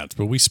lot of hats,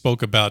 but we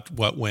spoke about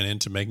what went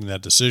into making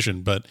that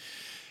decision. But,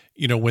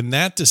 when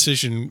that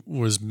decision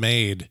was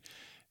made,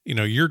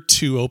 your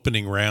two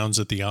opening rounds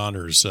at the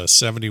honors,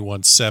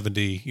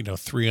 71-70,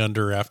 3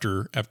 under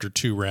after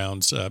 2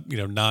 rounds,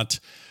 not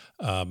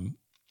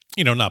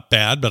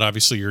bad, but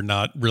obviously you're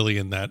not really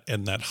in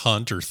that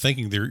hunt or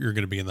thinking that you're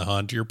going to be in the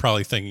hunt. You're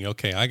probably thinking,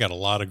 okay, I got a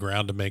lot of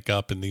ground to make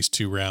up in these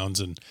 2 rounds,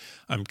 and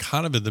I'm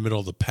kind of in the middle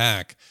of the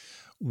pack.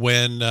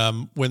 When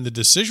the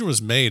decision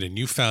was made and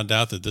you found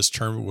out that this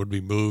tournament would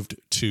be moved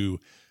to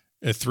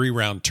a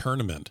 3-round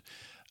tournament,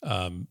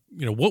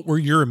 what were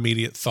your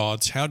immediate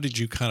thoughts? How did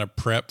you kind of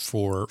prep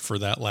for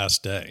that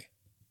last day?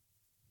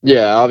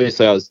 Yeah,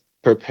 obviously I was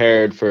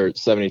prepared for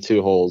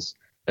 72 holes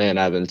and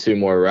having 2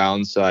 more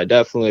rounds. So I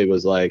definitely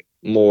was like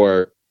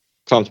more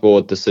comfortable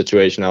with the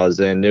situation I was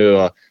in.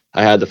 Knew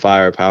I had the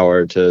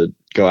firepower to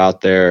go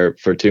out there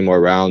for 2 more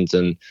rounds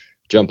and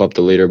jump up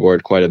the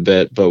leaderboard quite a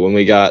bit. But when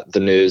we got the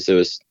news it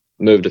was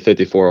moved to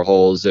 54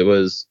 holes, it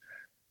was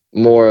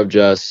more of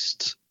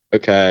just,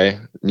 okay,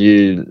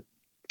 you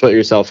put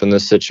yourself in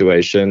this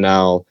situation.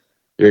 Now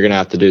you're going to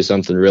have to do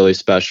something really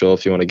special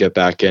if you want to get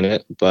back in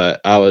it. But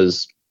I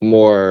was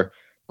more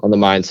on the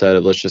mindset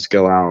of let's just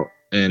go out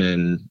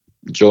and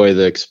enjoy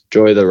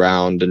the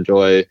round,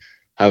 enjoy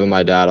having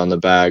my dad on the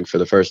bag for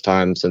the first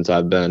time since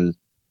I've been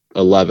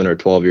 11 or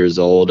 12 years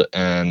old,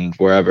 and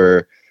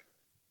wherever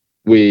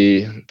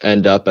we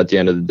end up at the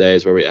end of the day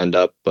is where we end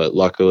up. But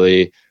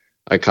luckily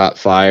I caught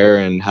fire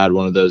and had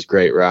one of those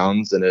great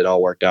rounds, and it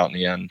all worked out in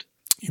the end.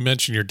 You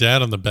mentioned your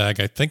dad on the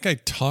bag. I think I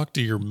talked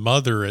to your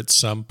mother at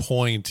some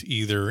point,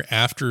 either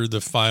after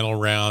the final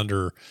round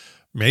or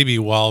maybe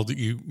while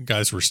you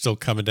guys were still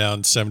coming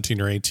down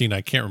 17 or 18.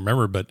 I can't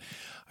remember, but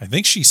I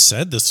think she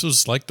said this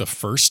was like the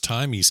first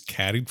time he's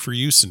caddied for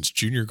you since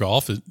junior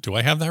golf. Do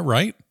I have that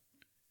right?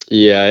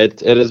 Yeah,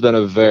 it has been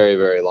a very,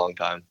 very long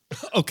time.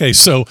 Okay,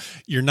 so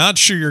you're not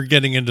sure you're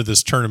getting into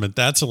this tournament.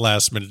 That's a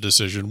last minute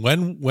decision.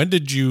 When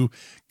did you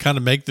kind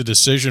of make the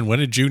decision? When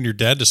did you and your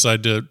dad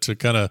decide to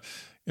kind of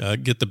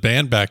get the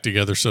band back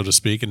together, so to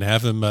speak, and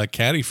have him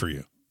caddy for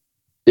you?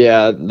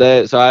 Yeah,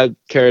 so I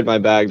carried my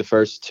bag the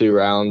first 2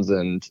 rounds,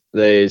 and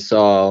they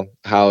saw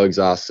how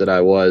exhausted I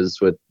was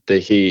with the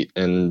heat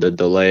and the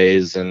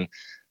delays and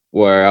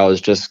where I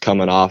was just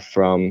coming off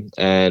from.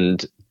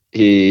 And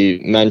he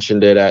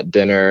mentioned it at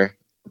dinner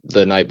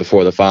the night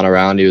before the final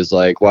round. He was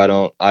like, why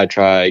don't I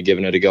try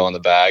giving it a go on the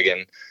bag?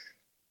 And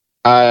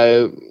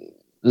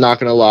not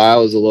going to lie, I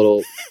was a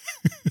little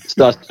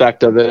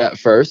suspect of it at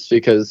first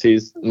because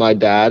he's my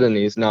dad and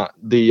he's not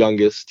the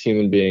youngest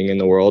human being in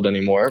the world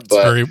anymore.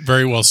 But very,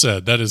 very well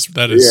said. That is.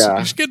 Yeah.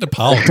 You should get into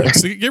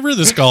politics. Get rid of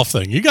this golf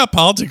thing. You got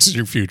politics in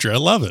your future. I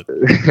love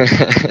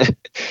it.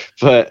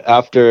 But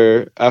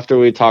after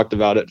we talked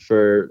about it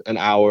for an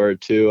hour or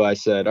 2, I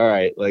said, all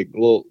right, like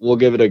we'll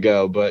give it a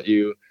go, but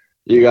you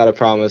got to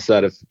promise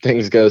that if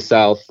things go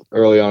south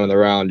early on in the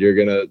round, you're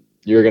gonna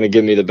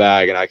give me the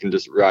bag and I can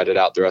just ride it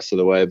out the rest of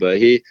the way. But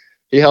he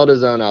held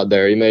his own out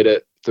there. He made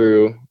it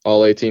through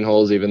all 18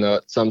 holes, even though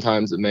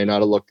sometimes it may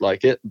not have looked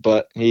like it,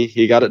 but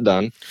he got it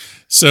done.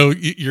 So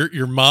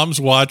your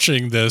mom's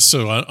watching this.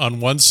 So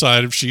on one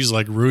side, if she's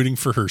like rooting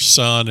for her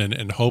son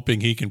and hoping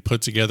he can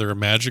put together a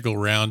magical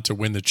round to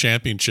win the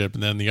championship.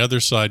 And then the other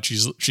side,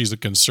 she's a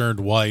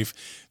concerned wife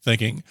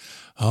thinking,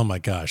 oh my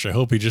gosh, I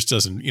hope he just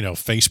doesn't,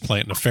 face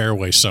plant in a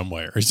fairway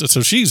somewhere.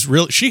 So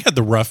she had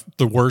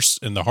the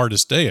worst and the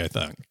hardest day, I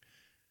think.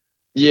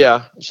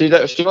 Yeah, she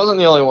wasn't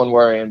the only one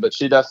worrying, but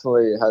she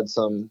definitely had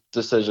some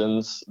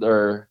decisions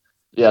to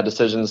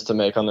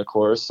make on the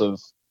course of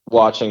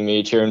watching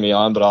me, cheering me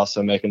on, but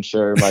also making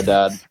sure my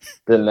dad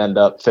didn't end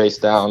up face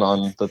down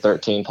on the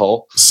 13th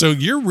hole. So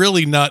you're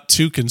really not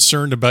too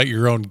concerned about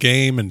your own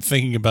game and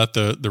thinking about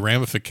the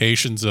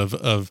ramifications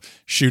of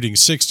shooting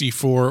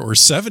 64 or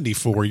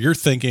 74. You're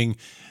thinking,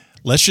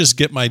 let's just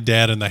get my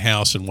dad in the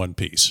house in one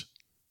piece.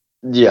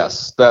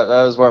 Yes, that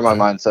was where my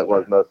mindset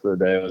was most of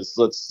the day. Was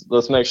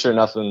let's make sure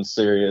nothing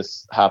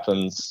serious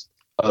happens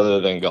other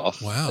than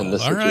golf. Wow, in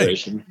this all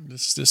situation. Right.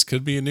 This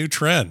could be a new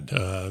trend.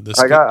 I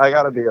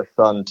got to be a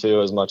son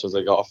too, as much as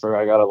a golfer.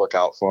 I got to look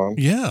out for him.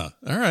 Yeah,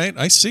 all right,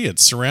 I see it.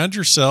 Surround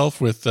yourself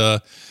with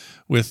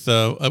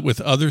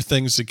other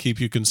things that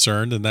keep you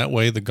concerned, and that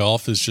way the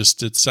golf is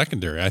just it's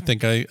secondary. I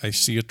think I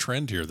see a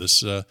trend here.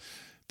 This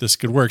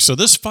could work. So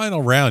this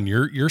final round,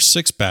 you're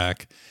 6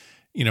 back.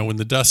 When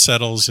the dust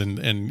settles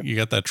and you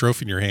got that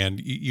trophy in your hand,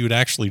 you had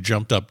actually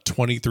jumped up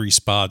 23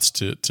 spots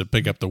to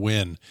pick up the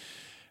win.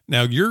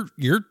 Now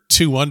you're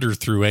 2 under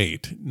through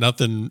 8.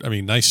 Nothing. I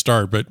mean, nice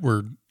start, but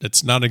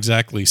it's not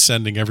exactly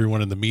sending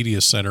everyone in the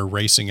media center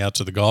racing out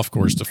to the golf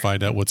course to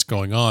find out what's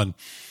going on.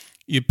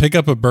 You pick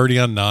up a birdie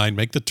on 9,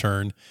 make the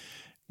turn.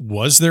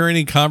 Was there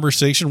any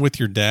conversation with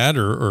your dad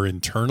or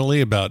internally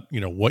about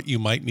what you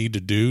might need to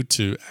do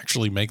to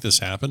actually make this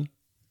happen?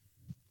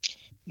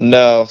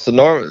 No. So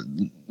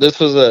this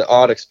was an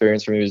odd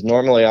experience for me because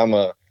normally I'm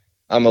a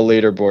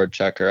leaderboard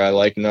checker. I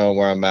like knowing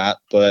where I'm at,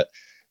 but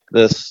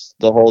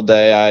the whole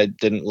day I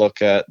didn't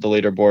look at the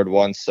leaderboard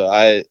once, so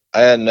I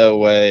had no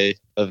way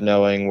of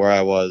knowing where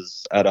I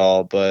was at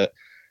all. But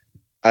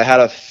I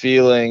had a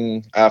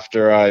feeling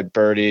after I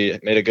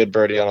made a good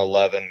birdie on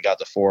 11, got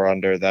the 4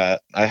 under,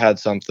 that I had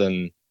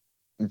something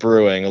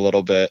brewing a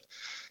little bit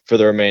for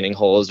the remaining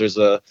holes. There's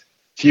a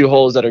few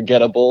holes that are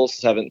gettable,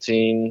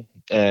 17,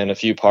 and a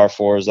few par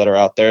 4s that are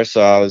out there.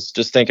 So I was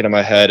just thinking in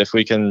my head, if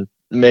we can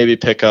maybe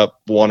pick up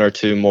 1 or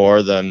 2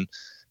 more, then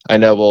I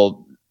know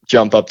we'll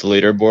jump up the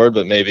leaderboard,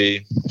 but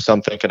maybe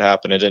something could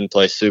happen. It didn't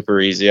play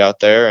super easy out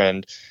there,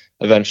 and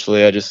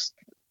eventually I just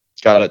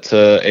got it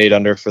to 8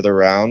 under for the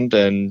round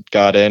and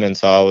got in and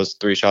saw I was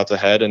 3 shots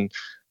ahead, and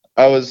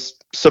I was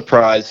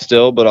surprised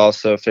still, but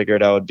also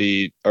figured I would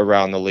be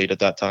around the lead at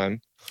that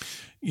time.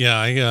 Yeah,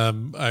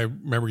 I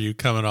remember you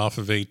coming off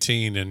of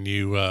 18, and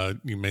you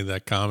made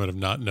that comment of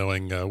not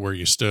knowing where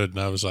you stood, and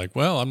I was like,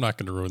 well, I'm not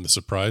going to ruin the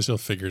surprise. He'll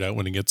figure it out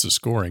when he gets to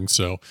scoring.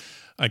 So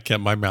I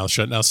kept my mouth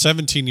shut. Now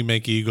 17, you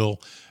make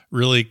eagle,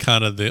 really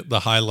kind of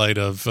the highlight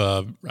of,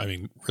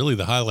 really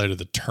the highlight of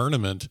the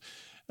tournament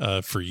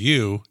for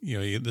you. You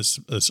know,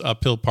 this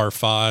uphill par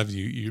five,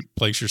 you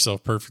place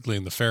yourself perfectly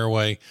in the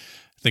fairway.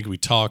 I think we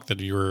talked that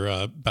you were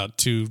about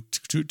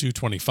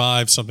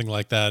 225, something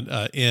like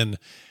that in.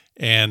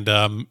 And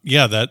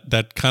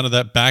that kind of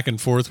that back and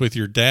forth with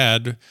your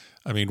dad.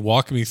 I mean,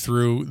 walk me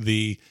through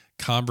the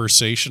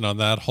conversation on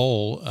that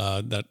hole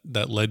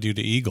that led you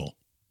to eagle.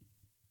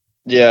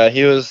 Yeah,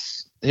 he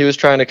was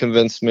trying to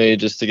convince me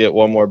just to get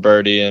one more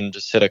birdie and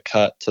just hit a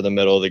cut to the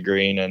middle of the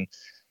green, and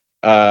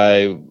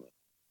I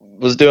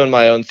was doing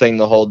my own thing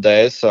the whole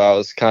day, so I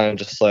was kind of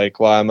just like,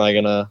 why am I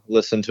gonna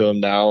listen to him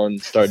now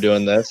and start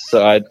doing this?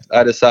 So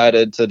I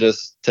decided to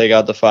just take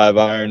out the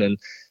 5-iron and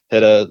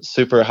hit a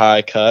super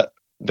high cut,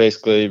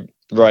 basically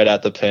right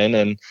at the pin,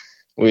 and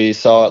we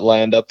saw it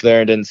land up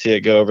there and didn't see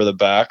it go over the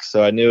back.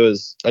 So I knew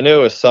it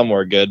was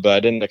somewhere good, but I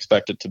didn't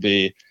expect it to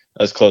be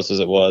as close as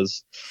it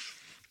was.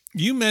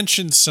 You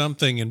mentioned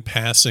something in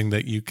passing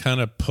that you kind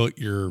of put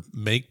your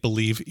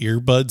make-believe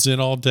earbuds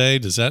in all day.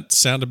 Does that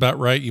sound about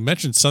right? You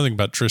mentioned something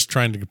about Trish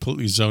trying to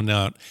completely zone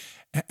out.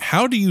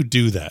 How do you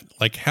do that?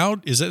 Like,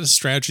 how is that a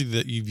strategy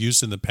that you've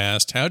used in the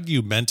past? How do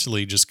you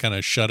mentally just kind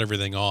of shut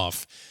everything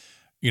off?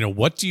 You know,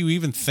 what do you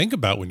even think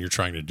about when you're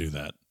trying to do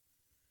that?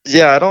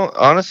 Yeah, I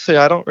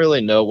don't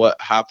really know what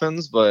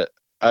happens, but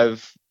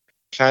I've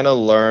kind of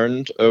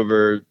learned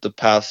over the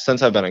past,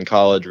 since I've been in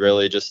college,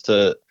 really just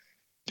to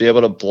be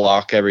able to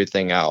block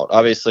everything out.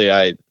 Obviously,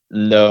 I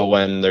know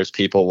when there's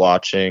people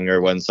watching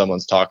or when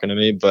someone's talking to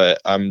me,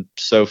 but I'm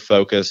so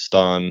focused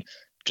on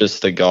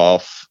just the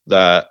golf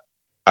that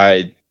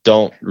I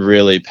don't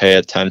really pay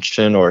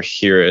attention or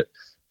hear it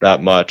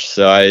that much.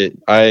 So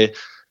I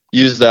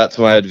use that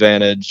to my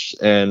advantage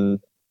and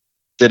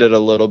did it a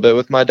little bit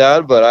with my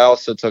dad, but I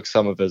also took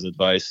some of his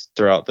advice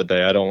throughout the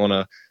day. I don't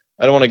want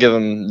to give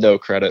him no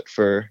credit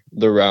for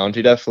the round.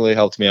 He definitely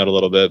helped me out a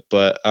little bit,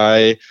 but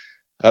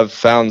I've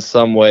found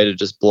some way to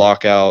just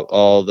block out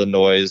all the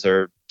noise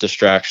or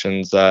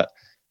distractions that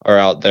are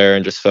out there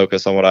and just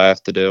focus on what I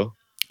have to do.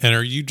 And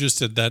are you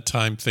just at that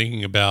time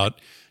thinking about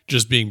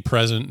just being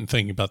present and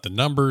thinking about the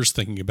numbers,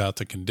 thinking about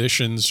the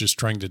conditions, just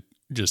trying to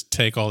just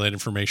take all that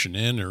information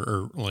in,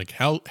 or like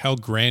how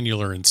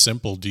granular and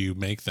simple do you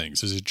make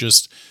things? Is it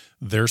just,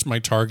 there's my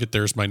target,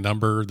 there's my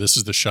number, this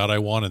is the shot I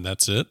want, and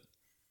that's it?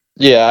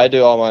 Yeah, I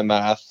do all my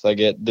math. I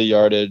get the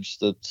yardage,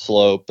 the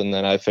slope, and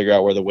then I figure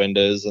out where the wind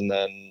is, and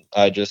then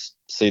I just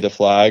see the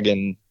flag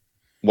and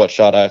what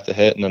shot I have to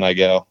hit, and then I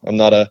go. I'm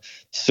not a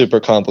super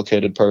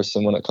complicated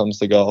person when it comes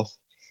to golf.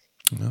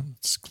 Well,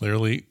 it's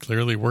clearly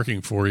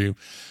working for you.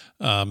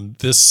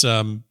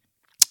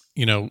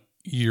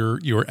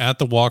 You're at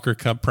the Walker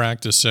Cup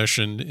practice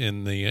session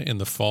in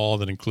the fall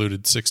that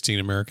included 16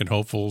 American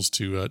hopefuls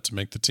to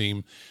make the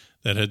team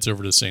that heads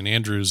over to St.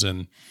 Andrews.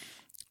 And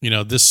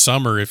this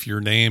summer, if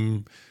your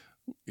name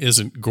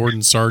isn't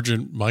Gordon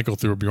Sargent, Michael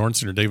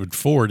Thorbjornsen, or David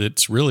Ford,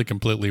 it's really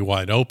completely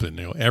wide open.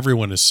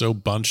 Everyone is so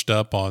bunched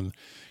up on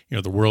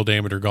the World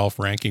Amateur Golf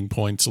Ranking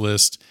Points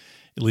list.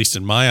 At least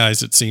in my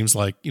eyes, it seems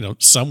like,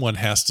 someone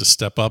has to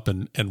step up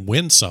and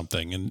win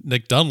something. And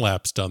Nick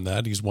Dunlap's done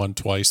that. He's won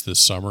twice this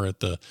summer at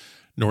the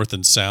North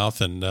and South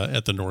and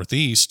at the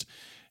Northeast.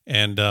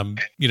 And,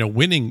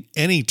 winning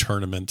any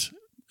tournament,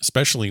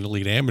 especially an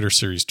Elite Amateur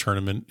Series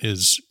tournament,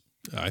 is,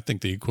 I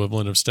think, the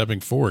equivalent of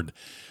stepping forward.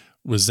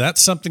 Was that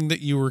something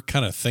that you were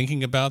kind of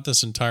thinking about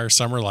this entire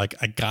summer? Like,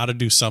 I got to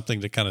do something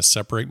to kind of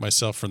separate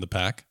myself from the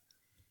pack?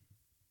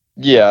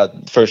 Yeah,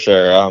 for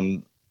sure.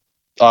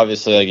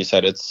 Obviously, like you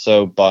said, it's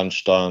so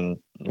bunched on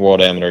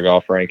World Amateur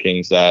Golf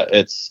Rankings that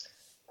it's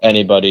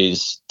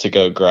anybody's to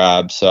go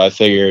grab. So I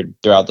figured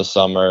throughout the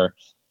summer,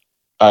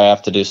 I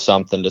have to do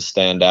something to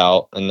stand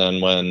out. And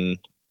then when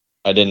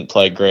I didn't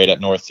play great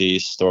at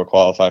Northeast or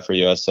qualify for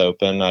US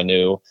Open, I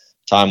knew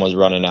time was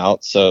running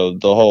out. So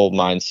the whole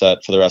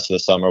mindset for the rest of the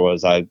summer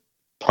was I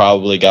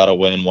probably got to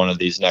win one of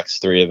these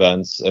next 3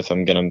 events if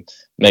I'm going to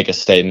make a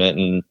statement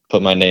and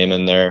put my name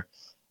in their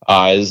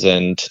eyes.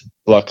 And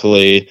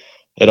luckily,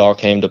 it all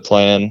came to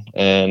plan,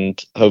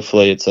 and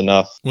hopefully it's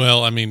enough.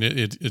 Well, I mean,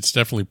 it's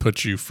definitely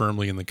put you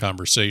firmly in the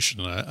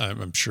conversation.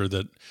 I'm sure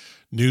that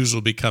news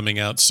will be coming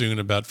out soon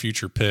about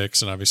future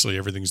picks, and obviously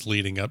everything's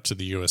leading up to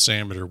the U.S.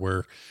 Amateur,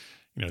 where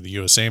the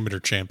U.S. Amateur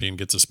champion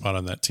gets a spot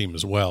on that team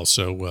as well.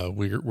 So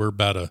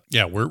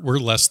we're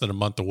less than a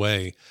month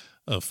away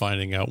of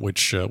finding out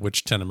which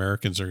 10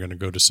 Americans are going to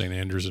go to St.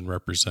 Andrews and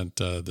represent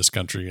this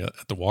country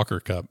at the Walker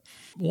Cup.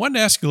 I wanted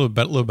to ask you a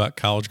little about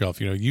college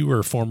golf. You were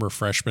a former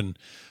freshman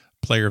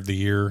Player of the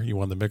Year. You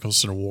won the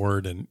Mickelson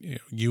Award, and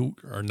you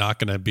are not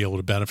going to be able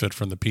to benefit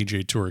from the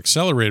PGA Tour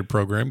Accelerated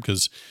program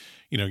because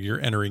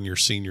you're entering your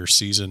senior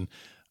season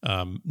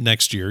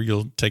next year.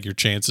 You'll take your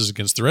chances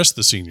against the rest of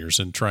the seniors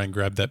and try and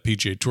grab that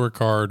PGA Tour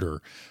card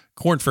or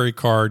Korn Ferry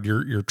card.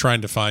 You're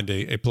trying to find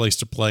a place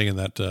to play in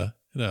that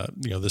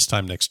this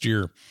time next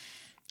year.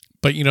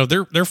 But,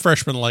 they're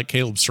freshmen like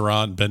Caleb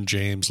Surratt, Ben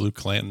James, Luke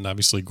Clanton,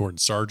 obviously Gordon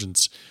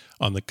Sargent's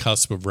on the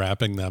cusp of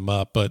wrapping them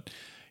up. But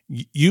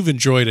you've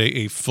enjoyed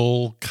a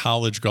full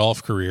college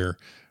golf career,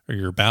 or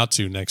you're about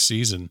to next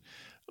season.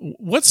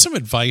 What's some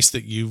advice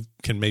that you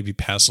can maybe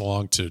pass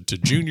along to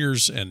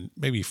juniors and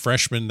maybe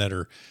freshmen that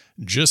are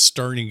just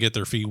starting to get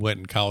their feet wet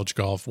in college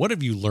golf? What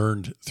have you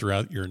learned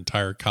throughout your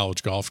entire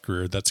college golf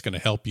career that's going to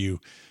help you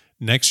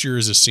next year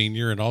as a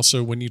senior and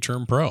also when you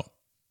turn pro?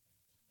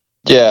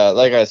 Yeah,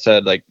 like I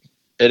said,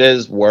 it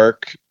is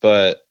work,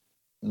 but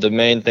the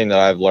main thing that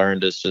I've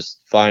learned is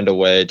just find a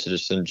way to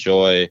just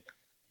enjoy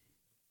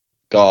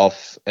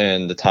golf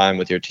and the time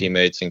with your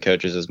teammates and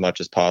coaches as much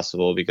as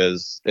possible,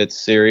 because it's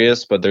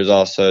serious, but there's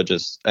also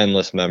just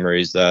endless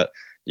memories that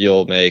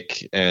you'll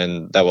make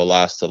and that will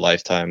last a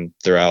lifetime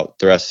throughout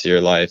the rest of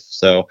your life.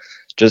 So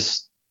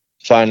just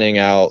finding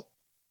out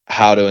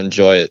how to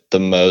enjoy it the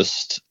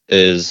most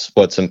is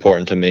what's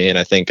important to me. And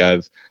I think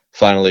I've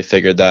finally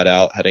figured that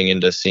out heading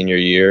into senior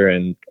year.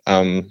 And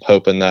I'm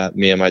hoping that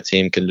me and my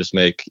team can just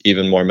make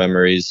even more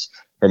memories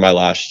for my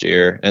last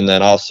year. And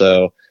then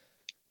also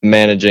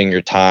managing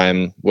your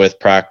time with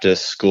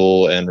practice,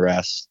 school, and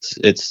rest.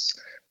 It's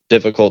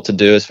difficult to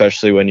do,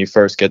 especially when you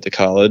first get to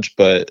college,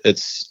 but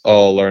it's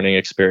all a learning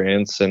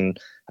experience. And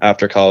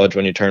after college,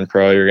 when you turn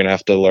pro, you're going to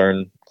have to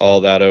learn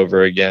all that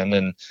over again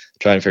and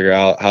try and figure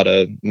out how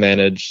to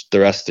manage the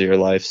rest of your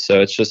life.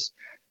 So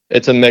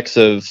it's a mix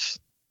of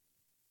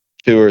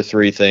two or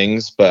three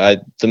things,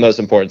 but the most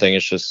important thing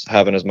is just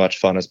having as much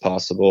fun as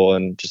possible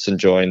and just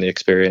enjoying the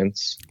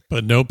experience.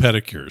 But no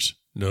pedicures.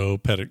 No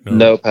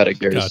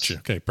pedicures. Gotcha.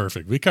 Okay,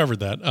 perfect. We covered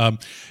that.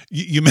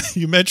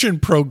 You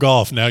mentioned pro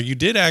golf. Now, you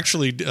did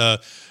actually, take a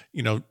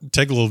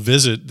little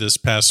visit this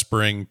past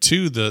spring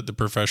to the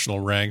professional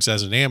ranks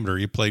as an amateur.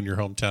 You played in your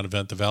hometown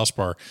event, the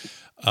Valspar.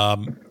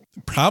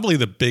 Probably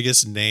the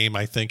biggest name,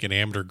 I think, in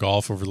amateur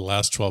golf over the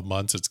last 12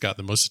 months. It's got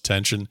the most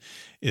attention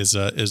is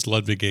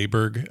Ludwig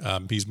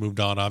Aberg. He's moved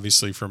on,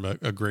 obviously, from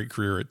a great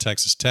career at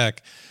Texas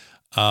Tech.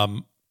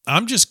 I'm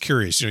just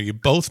curious. You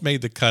both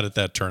made the cut at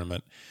that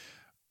tournament.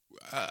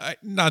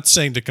 Not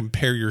saying to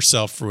compare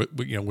yourself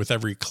with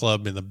every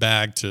club in the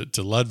bag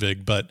to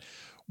Ludwig, but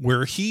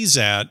where he's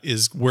at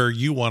is where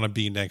you want to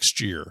be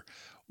next year.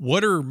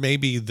 What are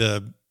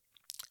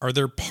are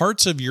there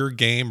parts of your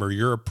game or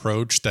your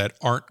approach that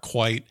aren't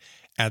quite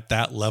at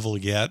that level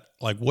yet?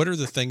 Like, what are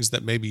the things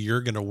that maybe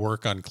you're going to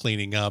work on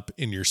cleaning up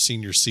in your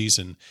senior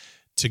season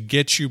to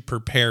get you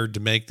prepared to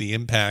make the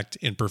impact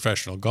in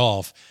professional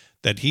golf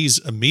that he's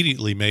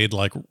immediately made,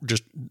 like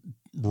just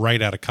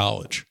right out of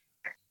college?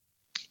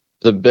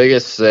 The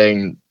biggest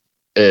thing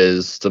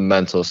is the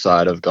mental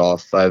side of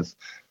golf. I've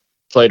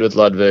played with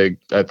Ludwig.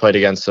 I played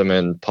against him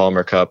in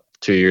Palmer Cup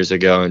 2 years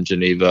ago in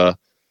Geneva,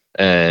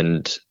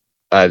 and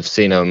I've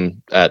seen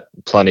him at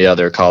plenty of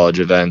other college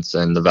events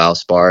and the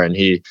Valspar, and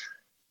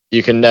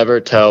you can never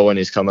tell when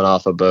he's coming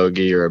off a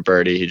bogey or a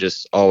birdie. He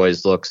just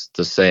always looks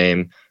the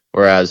same.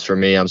 Whereas for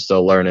me, I'm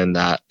still learning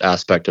that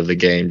aspect of the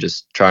game,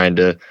 just trying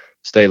to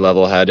stay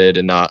level-headed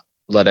and not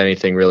let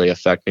anything really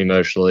affect me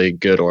emotionally,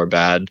 good or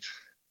bad.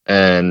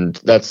 And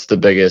that's the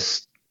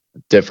biggest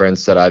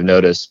difference that I've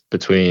noticed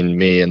between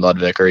me and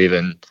Ludwig, or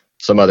even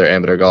some other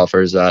amateur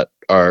golfers that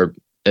are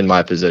in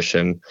my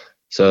position.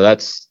 So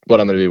that's what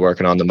I'm going to be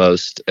working on the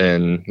most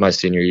in my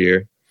senior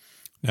year.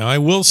 Now, I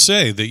will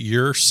say that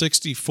you're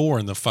 64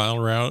 in the final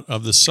round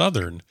of the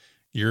Southern.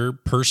 Your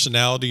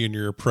personality and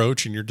your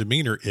approach and your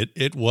demeanor,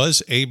 it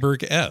was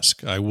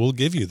Aberg-esque. I will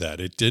give you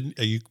that.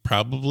 You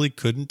probably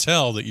couldn't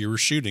tell that you were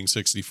shooting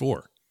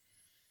 64.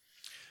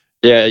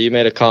 Yeah, you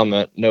made a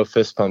comment, no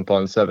fist pump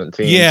on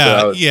 17.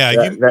 Yeah,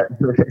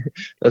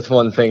 that's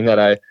one thing that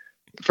I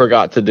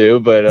forgot to do,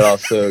 but it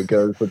also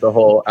goes with the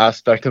whole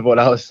aspect of what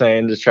I was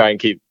saying, to try and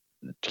keep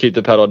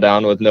the pedal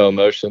down with no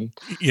emotion.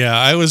 Yeah,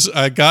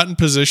 I got in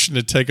position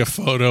to take a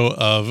photo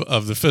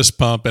of the fist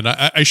pump, and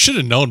I should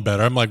have known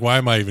better. I'm like, why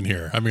am I even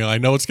here? I mean, I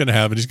know what's going to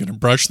happen. He's going to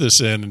brush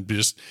this in and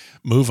just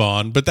move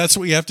on, but that's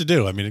what you have to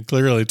do. I mean,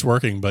 clearly it's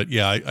working, but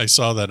yeah, I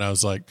saw that and I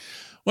was like,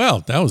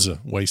 well, that was a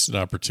wasted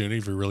opportunity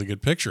for a really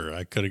good picture.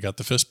 I could have got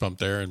the fist bump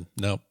there, and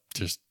nope,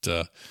 just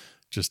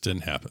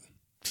didn't happen.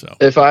 So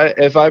if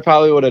I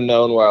probably would have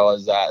known where I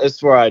was at, this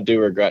is where I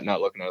do regret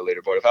not looking at a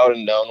leaderboard. If I would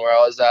have known where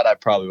I was at, I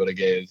probably would have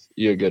gave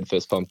you a good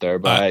fist bump there,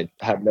 but I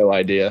had no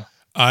idea.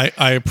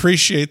 I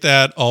appreciate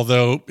that.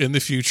 Although in the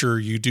future,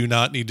 you do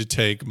not need to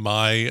take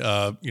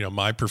my,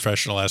 my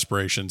professional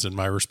aspirations and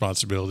my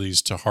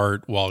responsibilities to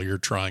heart while you're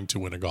trying to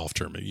win a golf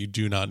tournament. You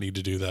do not need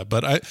to do that.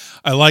 But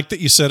I like that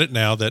you said it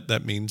now.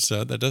 That means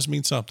that does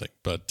mean something.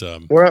 But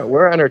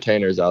we're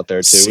entertainers out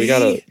there too. We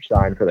gotta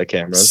shine for the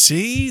cameras.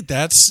 See,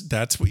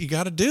 that's what you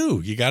got to do.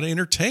 You got to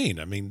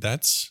entertain. I mean,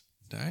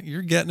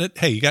 you're getting it.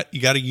 Hey, you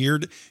got a year.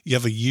 You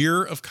have a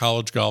year of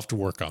college golf to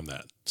work on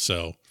that.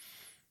 So,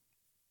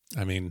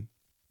 I mean,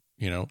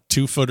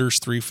 2-footers,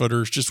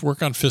 3-footers, just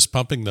work on fist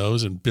pumping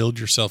those and build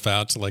yourself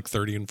out to like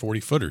 30 and 40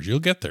 footers. You'll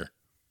get there.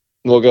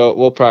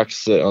 We'll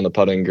practice it on the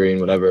putting green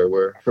whenever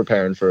we're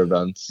preparing for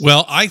events.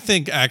 Well, I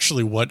think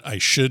actually what I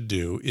should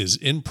do is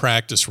in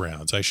practice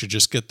rounds, I should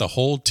just get the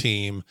whole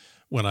team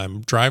when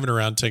I'm driving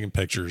around taking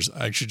pictures.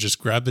 I should just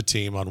grab the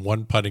team on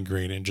one putting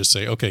green and just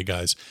say, okay,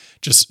 guys,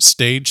 just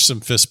stage some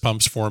fist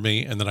pumps for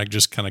me. And then I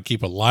just kind of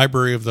keep a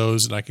library of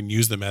those and I can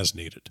use them as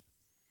needed.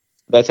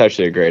 That's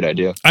actually a great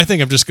idea. I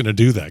think I'm just going to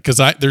do that because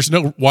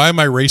why am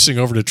I racing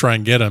over to try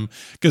and get them?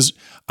 Because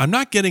I'm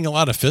not getting a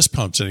lot of fist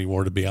pumps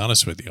anymore, to be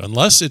honest with you,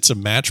 unless it's a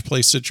match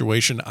play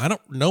situation.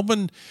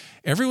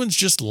 Everyone's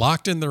just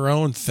locked in their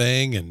own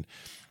thing. And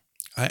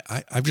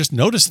I've just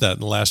noticed that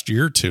in the last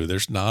year or two,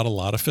 there's not a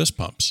lot of fist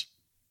pumps.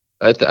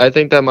 I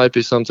think that might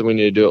be something we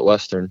need to do at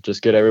Western.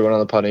 Just get everyone on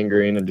the putting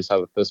green and just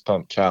have a fist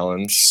pump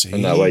challenge.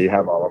 And that way you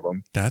have all of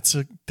them. That's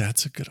a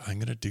good, I'm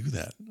going to do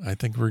that. I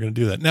think we're going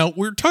to do that. Now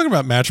we're talking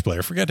about match play.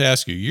 I forgot to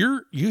ask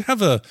you, you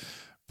have a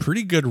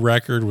pretty good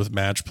record with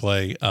match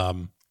play.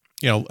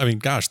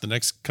 The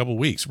next couple of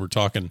weeks we're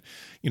talking,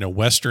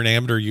 Western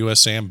Amateur,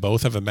 USAM,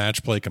 both have a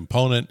match play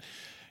component.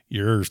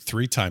 You're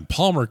 3-time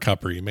Palmer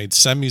Cupper. You made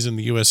semis in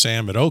the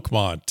USAM at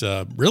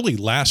Oakmont. Really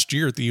last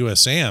year at the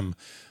USAM,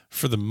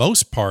 for the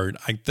most part,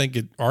 I think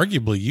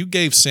arguably you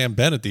gave Sam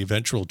Bennett, the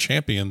eventual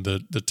champion,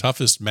 the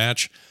toughest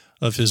match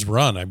of his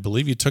run. I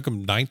believe you took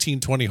him 19,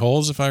 20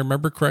 holes, if I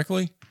remember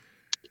correctly.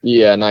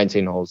 Yeah,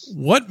 19 holes.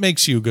 What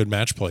makes you a good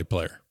match play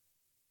player?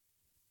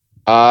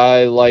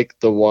 I like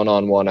the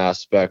one-on-one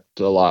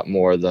aspect a lot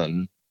more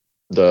than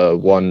the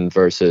one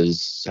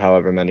versus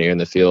however many are in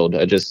the field.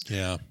 I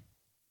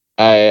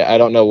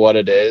don't know what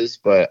it is,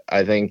 but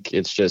I think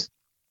it's just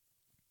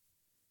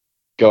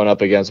going up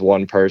against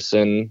one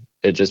person.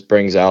 It just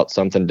brings out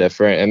something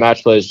different. And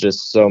match play is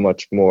just so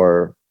much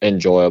more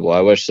enjoyable. I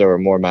wish there were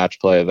more match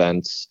play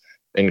events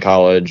in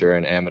college or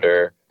in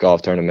amateur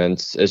golf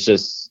tournaments. It's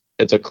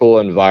a cool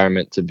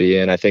environment to be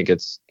in. I think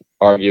it's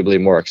arguably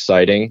more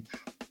exciting,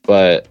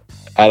 but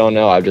I don't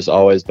know. I've just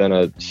always been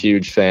a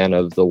huge fan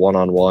of the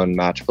one-on-one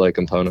match play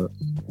component.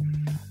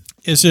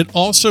 Is it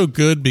also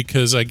good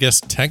because I guess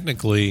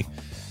technically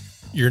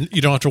you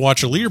don't have to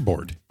watch a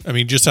leaderboard? I mean,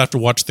 you just have to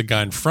watch the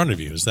guy in front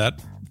of you. Is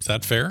that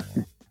fair?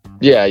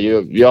 Yeah,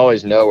 you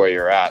always know where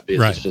you're at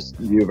because right. It's just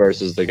you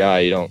versus the guy.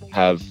 You don't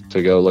have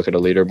to go look at a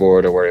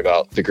leaderboard or worry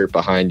about the group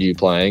behind you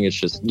playing. It's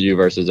just you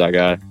versus that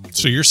guy.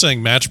 So you're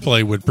saying match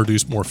play would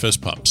produce more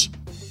fist pumps?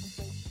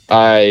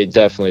 I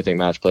definitely think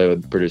match play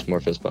would produce more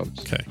fist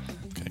bumps. Okay.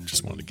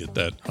 Just want to get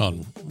that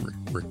on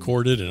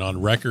recorded and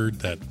on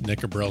record that Nick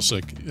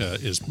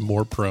Gabrelcik is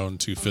more prone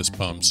to fist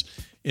pumps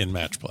in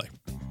match play.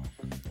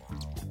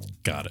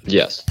 Got it.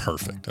 Yes.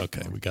 Perfect.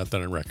 Okay, we got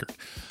that on record.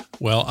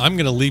 Well, I'm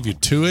going to leave you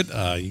to it.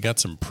 You got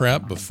some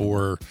prep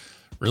before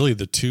really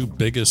the two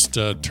biggest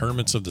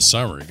tournaments of the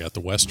summer. You got the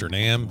Western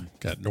Am,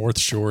 got North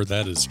Shore.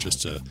 That is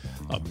just a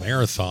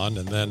marathon.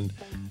 And then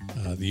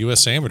the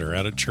U.S. Amateur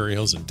out at Cherry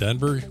Hills in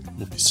Denver.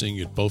 We'll be seeing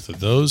you at both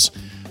of those.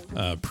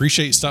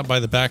 Appreciate you stopping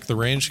by the back of the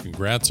range.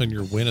 Congrats on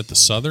your win at the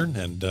Southern,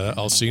 and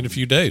I'll see you in a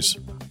few days.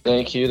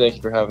 Thank you. Thank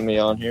you for having me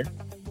on here.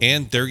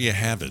 And there you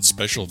have it.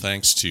 Special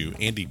thanks to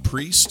Andy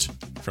Priest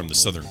from the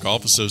Southern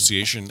Golf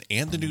Association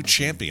and the new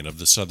champion of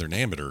the Southern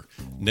Amateur,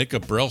 Nick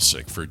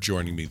Gabrelcik, for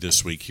joining me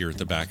this week here at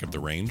the back of the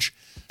range.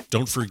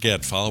 Don't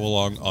forget, follow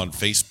along on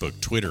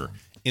Facebook, Twitter,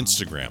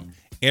 Instagram.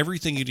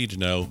 Everything you need to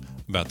know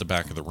about the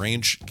back of the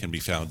range can be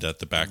found at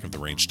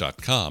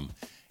thebackoftherange.com.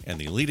 And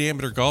the Elite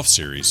Amateur Golf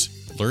Series,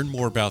 learn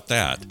more about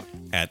that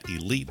at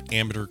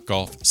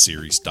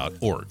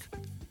eliteamateurgolfseries.org.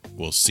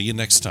 We'll see you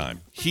next time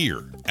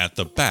here at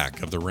the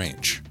back of the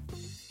range.